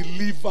 To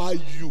deliver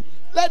you.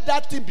 Let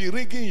that thing be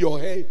ringing in your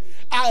head.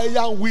 I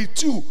am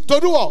with you. To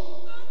do what?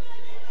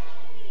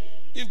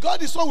 If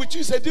God is not with you,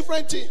 it's a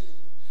different thing.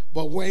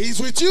 But when He's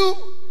with you,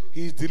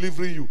 He is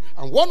delivering you.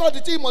 And one of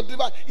the things He must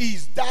deliver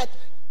is that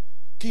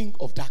king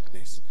of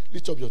darkness.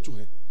 Lift up your two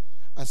hands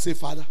and say,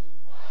 Father,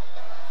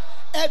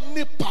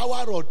 any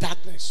power of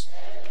darkness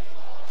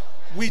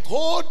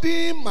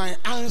withholding my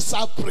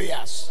answer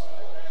prayers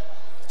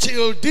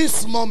till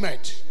this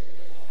moment,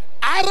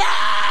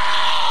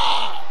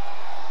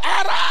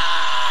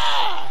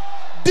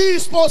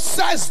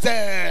 dispossess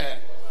them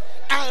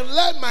and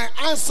let my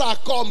answer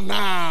come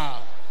now.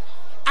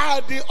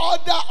 At the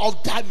order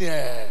of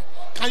Daniel.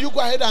 Can you go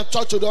ahead and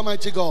talk to the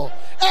Almighty God?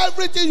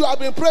 Everything you have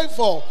been praying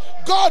for,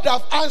 God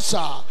have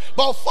answered.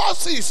 But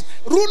forces,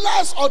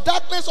 rulers of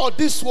darkness of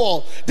this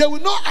world, they will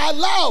not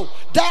allow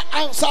that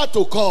answer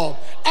to come.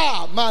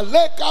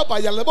 Maleka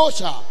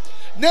bayalebosha,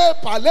 ne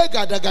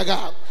palega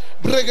dagaga,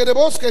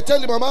 bregedeboske tell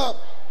mama.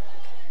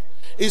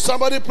 Is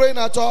somebody praying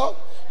at all?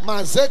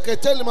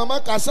 Mazeke tell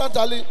mama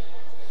kasantali.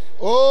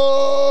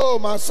 Oh,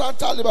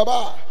 masantali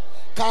baba.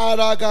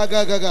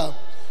 Karagagaga.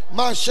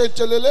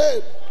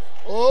 Mashentelele.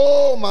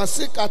 Oh,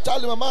 masika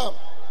tali mama.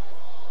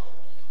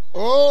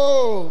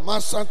 Oh,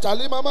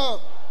 Masantali Mama.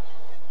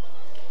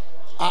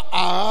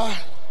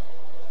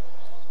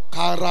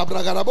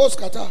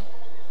 Karabragaraboskata.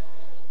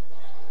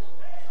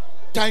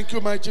 Thank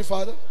you, mighty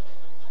Father.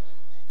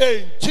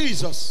 In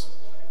Jesus'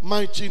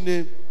 mighty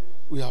name,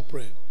 we are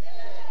praying.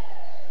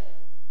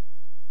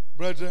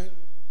 Brethren,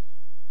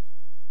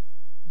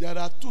 there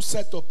are two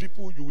sets of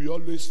people you will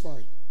always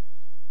find.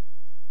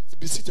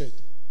 Be seated.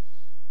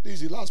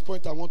 This is the last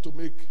point I want to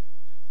make,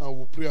 and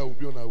we'll pray and we'll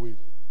be on our way.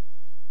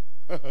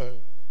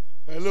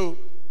 Hello?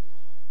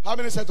 How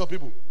many sets of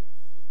people?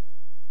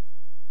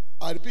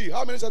 I repeat,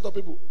 how many sets of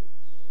people?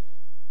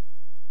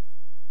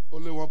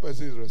 Only one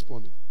person is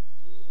responding.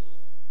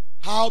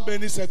 How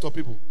many sets of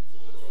people?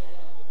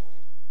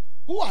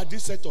 Who are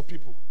these set of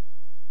people?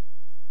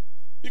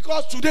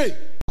 Because today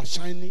are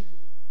shining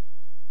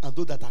and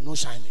those that are not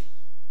shining.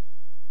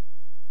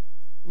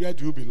 Where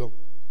do you belong?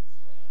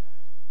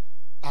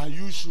 Are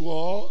you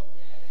sure?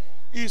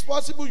 It's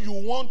possible you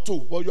want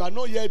to, but you are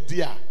not yet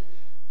there.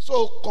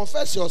 So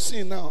confess your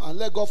sin now and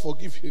let God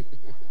forgive you.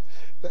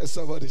 Let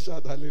somebody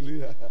shout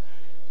hallelujah.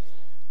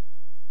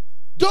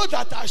 Those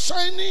that are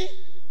shining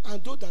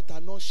and those that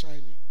are not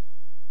shining.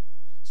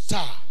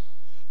 Sir,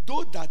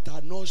 those that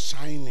are not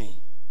shining,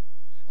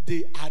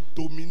 they are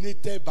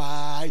dominated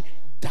by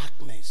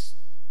darkness.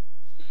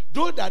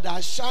 Those that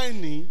are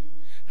shining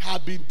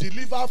have been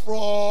delivered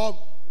from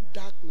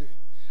darkness.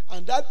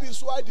 And that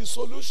is why the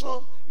solution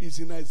is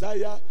in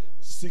Isaiah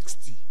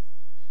 60.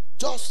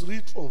 Just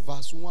read from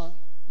verse 1,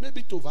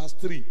 maybe to verse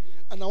 3.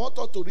 And I want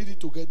us to read it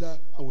together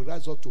and we'll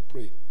rise up to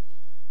pray.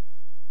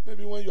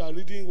 Maybe when you are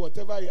reading,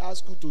 whatever he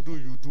asks you to do,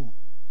 you do.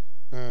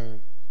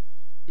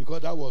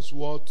 Because that was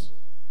what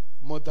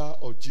mother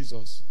of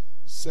Jesus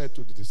said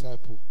to the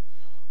disciple.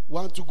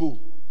 Want to go?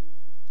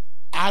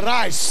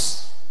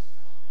 Arise.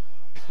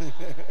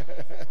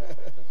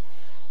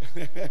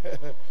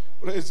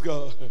 Praise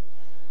God.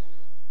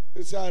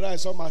 They say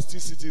arise, some are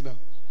still sitting now.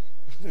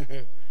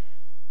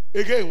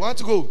 Again, want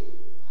to go?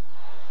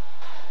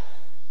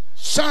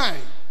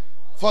 Shine,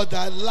 for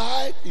thy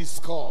light is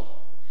come,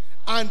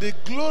 and the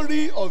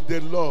glory of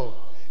the Lord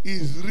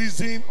is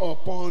risen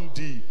upon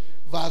thee.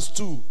 Verse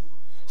 2.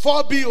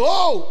 For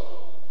behold,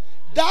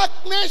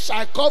 darkness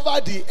shall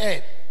cover the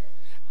earth,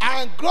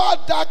 and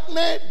God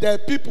darkness the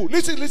people.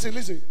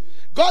 Listen.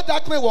 God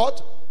darkness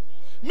what?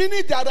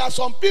 Meaning there are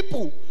some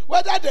people,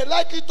 whether they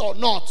like it or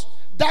not,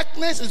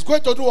 darkness is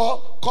going to do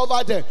what?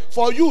 Cover them.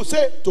 For you,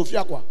 say,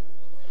 Tofiakwa.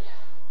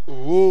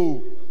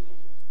 Oh.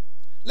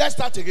 Let's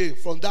start again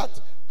from that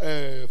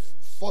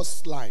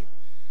first line.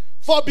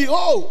 For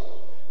behold,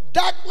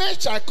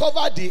 darkness shall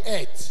cover the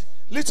earth.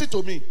 Listen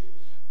to me.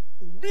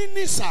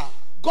 Meaning, sir,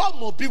 God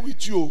must be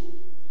with you.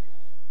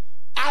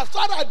 As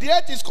far as the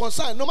earth is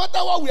concerned, no matter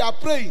what we are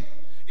praying,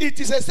 it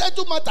is a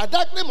settled matter.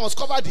 Darkness must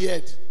cover the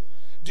earth.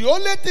 The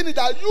only thing is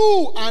that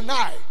you and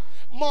I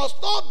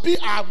must not be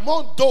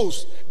among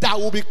those that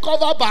will be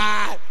covered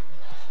by.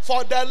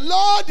 For the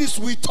Lord is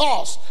with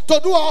us to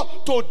do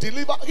what? To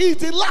deliver. He is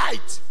the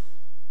light.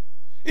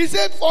 He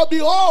said, for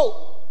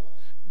behold,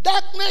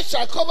 darkness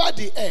shall cover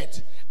the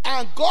earth,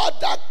 and God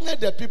darkness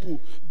the people.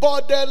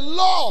 But the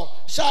Lord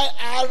shall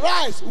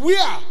arise.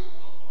 Where?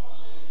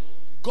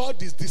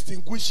 God is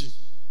distinguishing.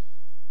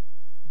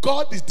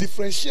 God is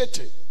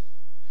differentiating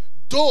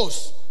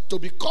those to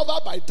be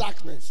covered by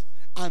darkness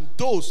and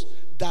those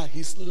that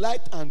his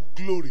light and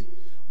glory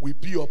will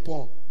be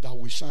upon, that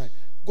will shine.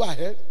 Go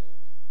ahead.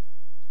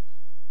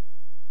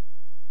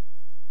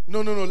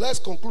 No. Let's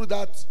conclude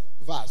that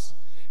verse.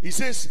 He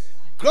says,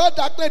 God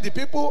darkness the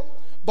people,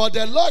 but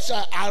the Lord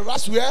shall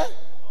arise where?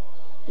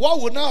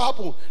 What will now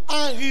happen?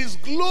 And his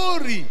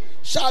glory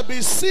shall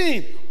be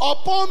seen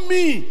upon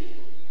me.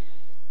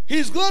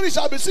 His glory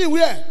shall be seen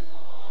where?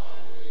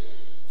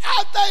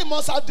 After he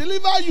must have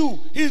delivered you,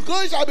 his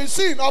glory shall be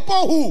seen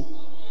upon who?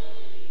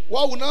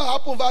 What will now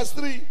happen? Verse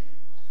 3.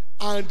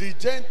 And the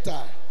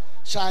Gentile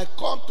shall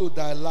come to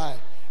thy light,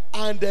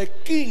 and the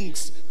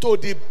kings to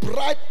the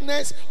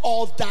brightness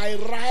of thy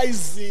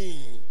rising.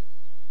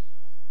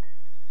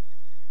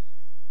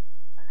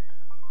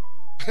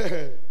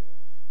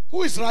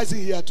 Who is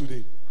rising here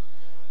today?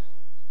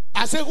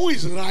 I say, who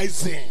is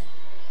rising?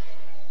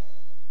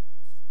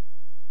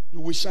 You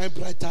will shine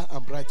brighter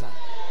and brighter.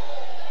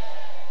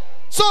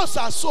 So,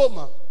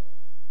 Sasoma,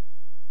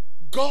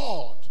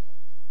 God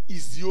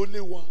is the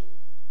only one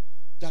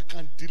that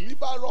can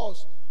deliver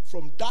us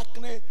from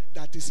darkness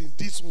that is in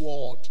this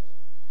world.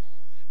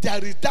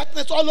 There is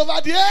darkness all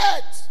over the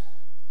earth.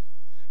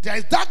 There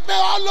is darkness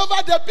all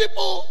over the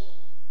people.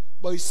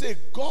 But he said,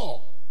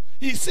 God,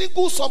 he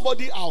singled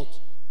somebody out.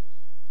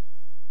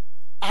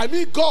 I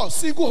mean, God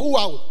singled who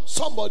out?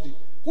 Somebody.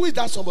 Who is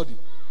that somebody?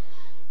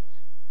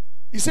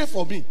 He said,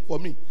 for me.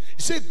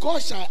 He said,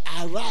 God shall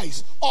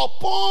arise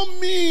upon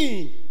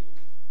me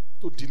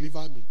to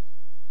deliver me.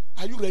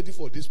 Are you ready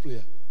for this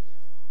prayer?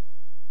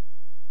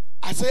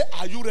 I say,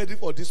 are you ready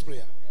for this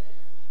prayer?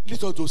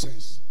 Lift up those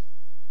hands.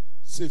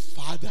 Say,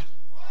 Father.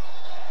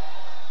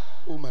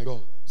 Oh my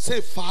God.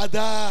 Say,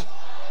 Father.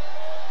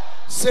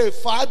 Say,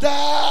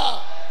 Father.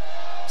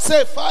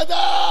 Say, Father,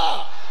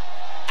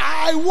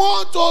 I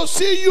want to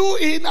see you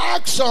in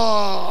action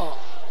over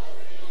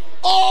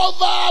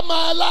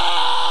my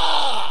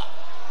life.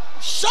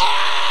 Shine,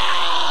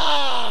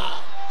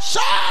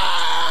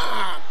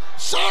 shine,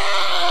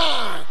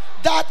 shine,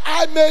 that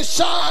I may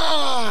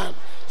shine.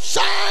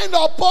 Shine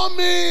upon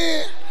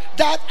me,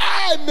 that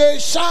I may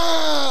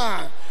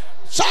shine.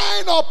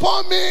 Shine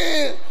upon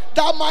me,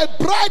 that my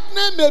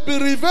brightness may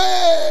be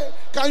revealed.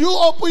 Can you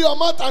open your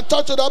mouth and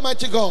touch the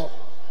Almighty God?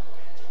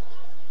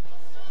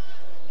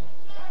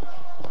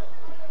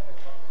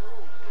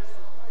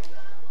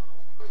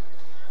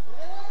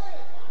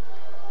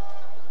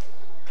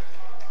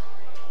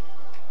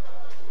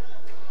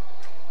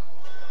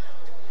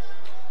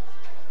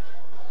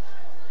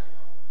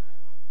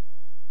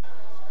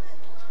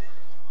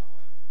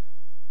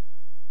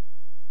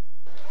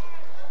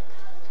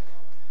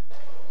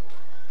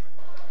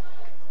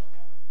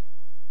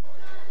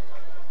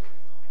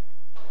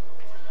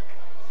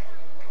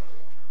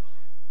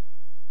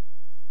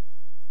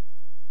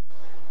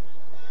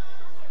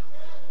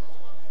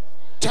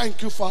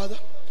 Thank you, Father.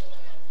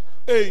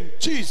 In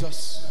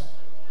Jesus'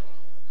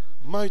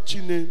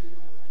 mighty name,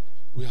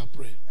 we are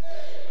praying.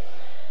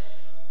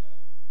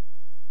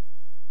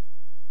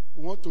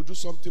 We want to do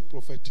something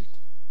prophetic.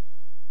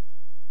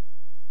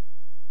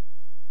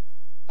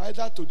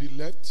 Either to the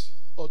left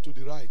or to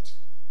the right.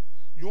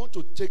 You want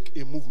to take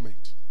a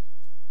movement.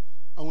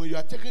 And when you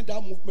are taking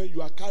that movement,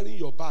 you are carrying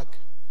your bag.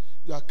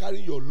 You are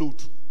carrying your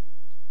load.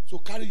 So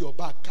carry your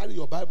bag, carry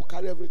your Bible,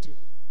 carry everything.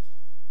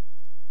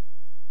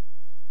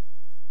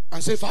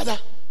 And say, Father.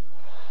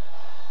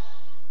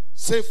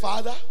 Say,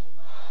 Father.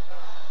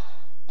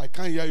 I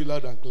can't hear you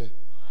loud and clear.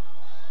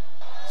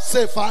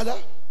 Say, Father.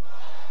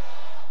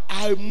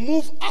 I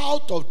move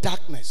out of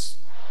darkness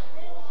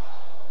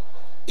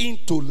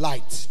into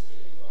light.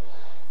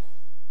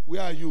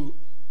 Where are you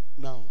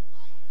now?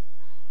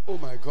 Oh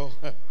my God.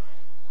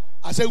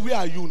 I said, where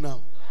are you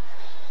now?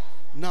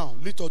 Now,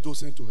 lift all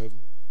those hands to heaven.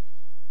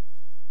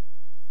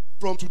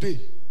 From today,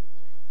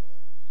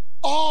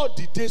 all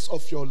the days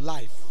of your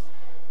life,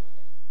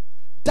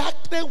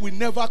 darkness will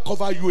never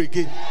cover you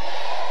again.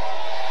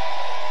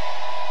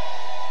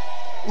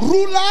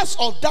 Rulers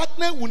of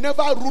darkness will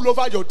never rule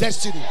over your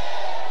destiny.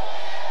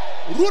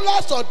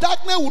 Rulers of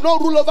darkness will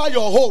not rule over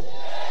your home.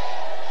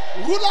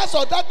 Rulers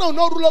of darkness will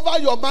not rule over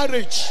your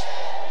marriage.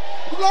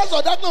 Rulers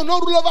of darkness will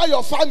not rule over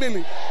your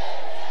family.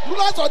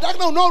 Rulers of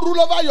darkness will not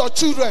rule over your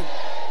children.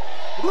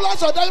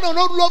 Rulers of darkness will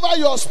not rule over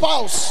your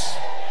spouse.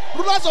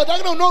 Rulers of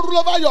darkness will not rule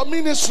over your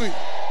ministry.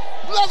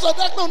 Rulers of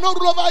darkness will not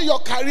rule over your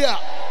career.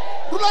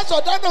 Rulers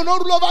of darkness will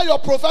not rule over your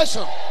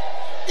profession.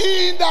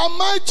 In the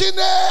mighty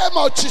name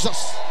of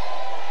Jesus,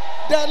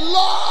 the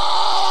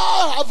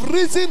Lord have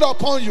risen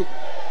upon you.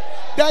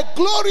 The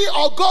glory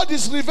of God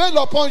is revealed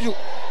upon you.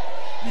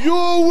 You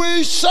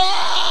will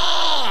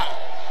shine.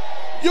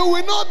 You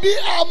will not be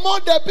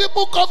among the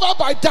people covered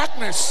by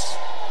darkness.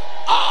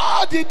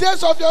 All the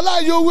days of your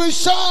life you will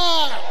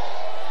shine.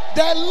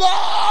 The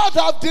Lord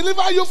have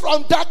delivered you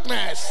from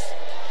darkness.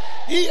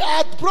 He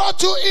hath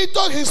brought you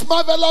into his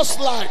marvelous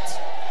light.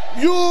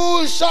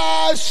 You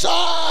shall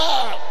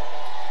shine.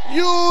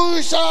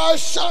 You shall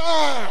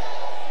shine.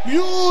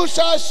 You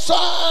shall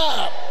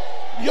shine.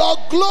 Your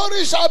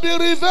glory shall be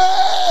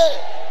revealed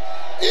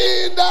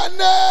in the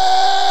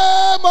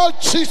name of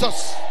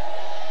Jesus.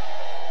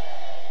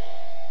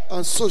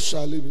 And so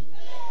shall it be.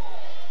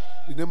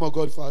 In the name of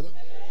God Father,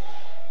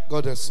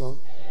 God the Son,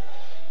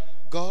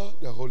 God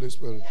the Holy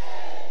Spirit.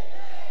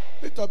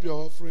 Lift up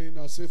your offering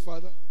and say,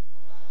 Father,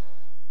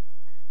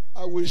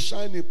 I will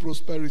shine in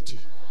prosperity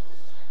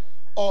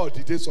all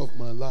the days of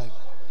my life.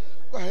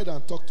 Go ahead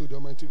and talk to the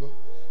Almighty God.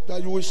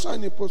 That you will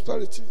shine in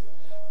prosperity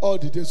all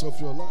the days of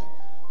your life.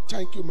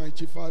 Thank you,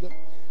 mighty Father.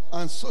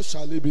 And so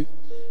shall it be.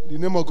 In the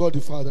name of God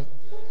the Father,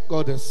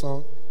 God the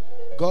Son,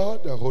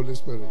 God the Holy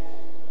Spirit.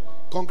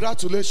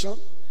 Congratulations.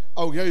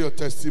 I will hear your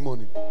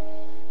testimony.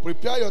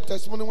 Prepare your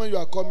testimony when you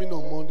are coming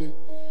on Monday.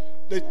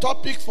 The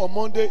topic for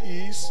Monday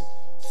is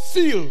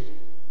filled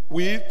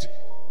with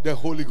the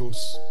Holy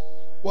Ghost.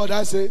 What did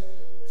I say?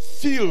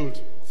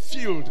 Filled.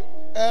 Filled.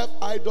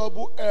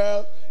 F-I-L-L-E-D.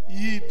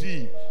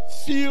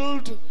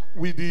 Filled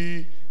with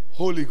the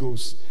Holy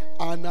Ghost.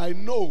 And I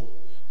know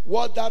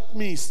what that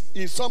means.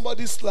 In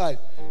somebody's life,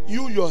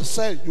 you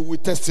yourself, you will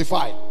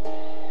testify.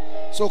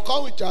 So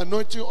come with your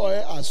anointing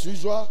oil as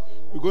usual.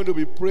 We're going to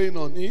be praying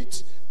on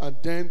it. And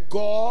then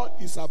God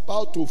is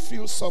about to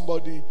fill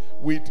somebody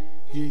with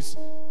his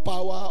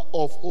power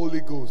of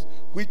Holy Ghost,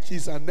 which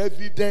is an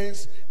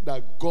evidence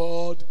that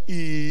God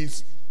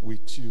is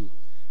with you.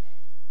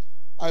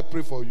 I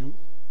pray for you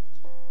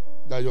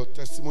that your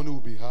testimony will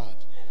be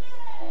heard.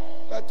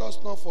 Let us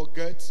not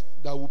forget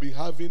that we'll be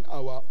having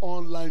our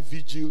online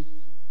vigil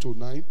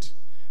tonight.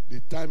 The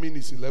timing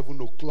is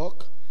 11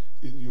 o'clock.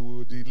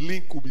 The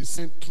link will be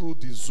sent through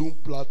the Zoom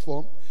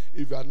platform.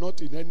 If you are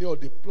not in any of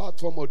the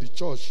platform of the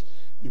church,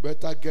 you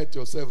better get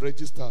yourself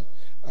registered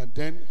and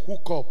then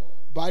hook up,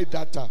 buy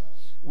data.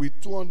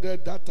 With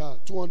 200 data,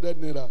 200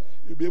 naira,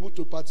 you'll be able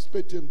to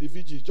participate in the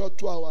vigil. Just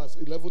 2 hours,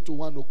 11 to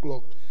 1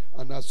 o'clock.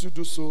 And as you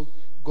do so,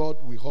 God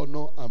will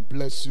honor and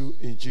bless you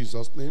in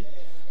Jesus' name.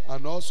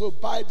 And also,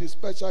 by the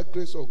special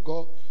grace of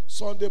God,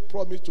 Sunday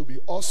promised to be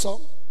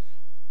awesome.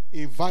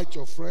 Invite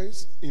your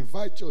friends,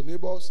 invite your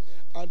neighbors,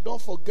 and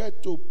don't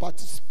forget to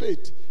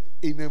participate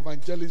in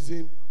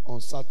evangelism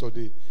on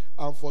Saturday.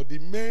 And for the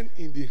men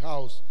in the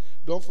house,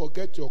 don't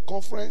forget your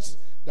conference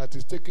that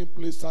is taking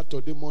place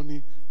Saturday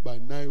morning by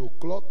 9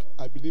 o'clock.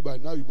 I believe by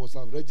now you must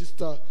have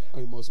registered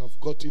and you must have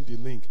gotten the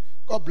link.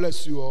 God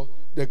bless you all.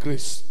 The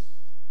grace.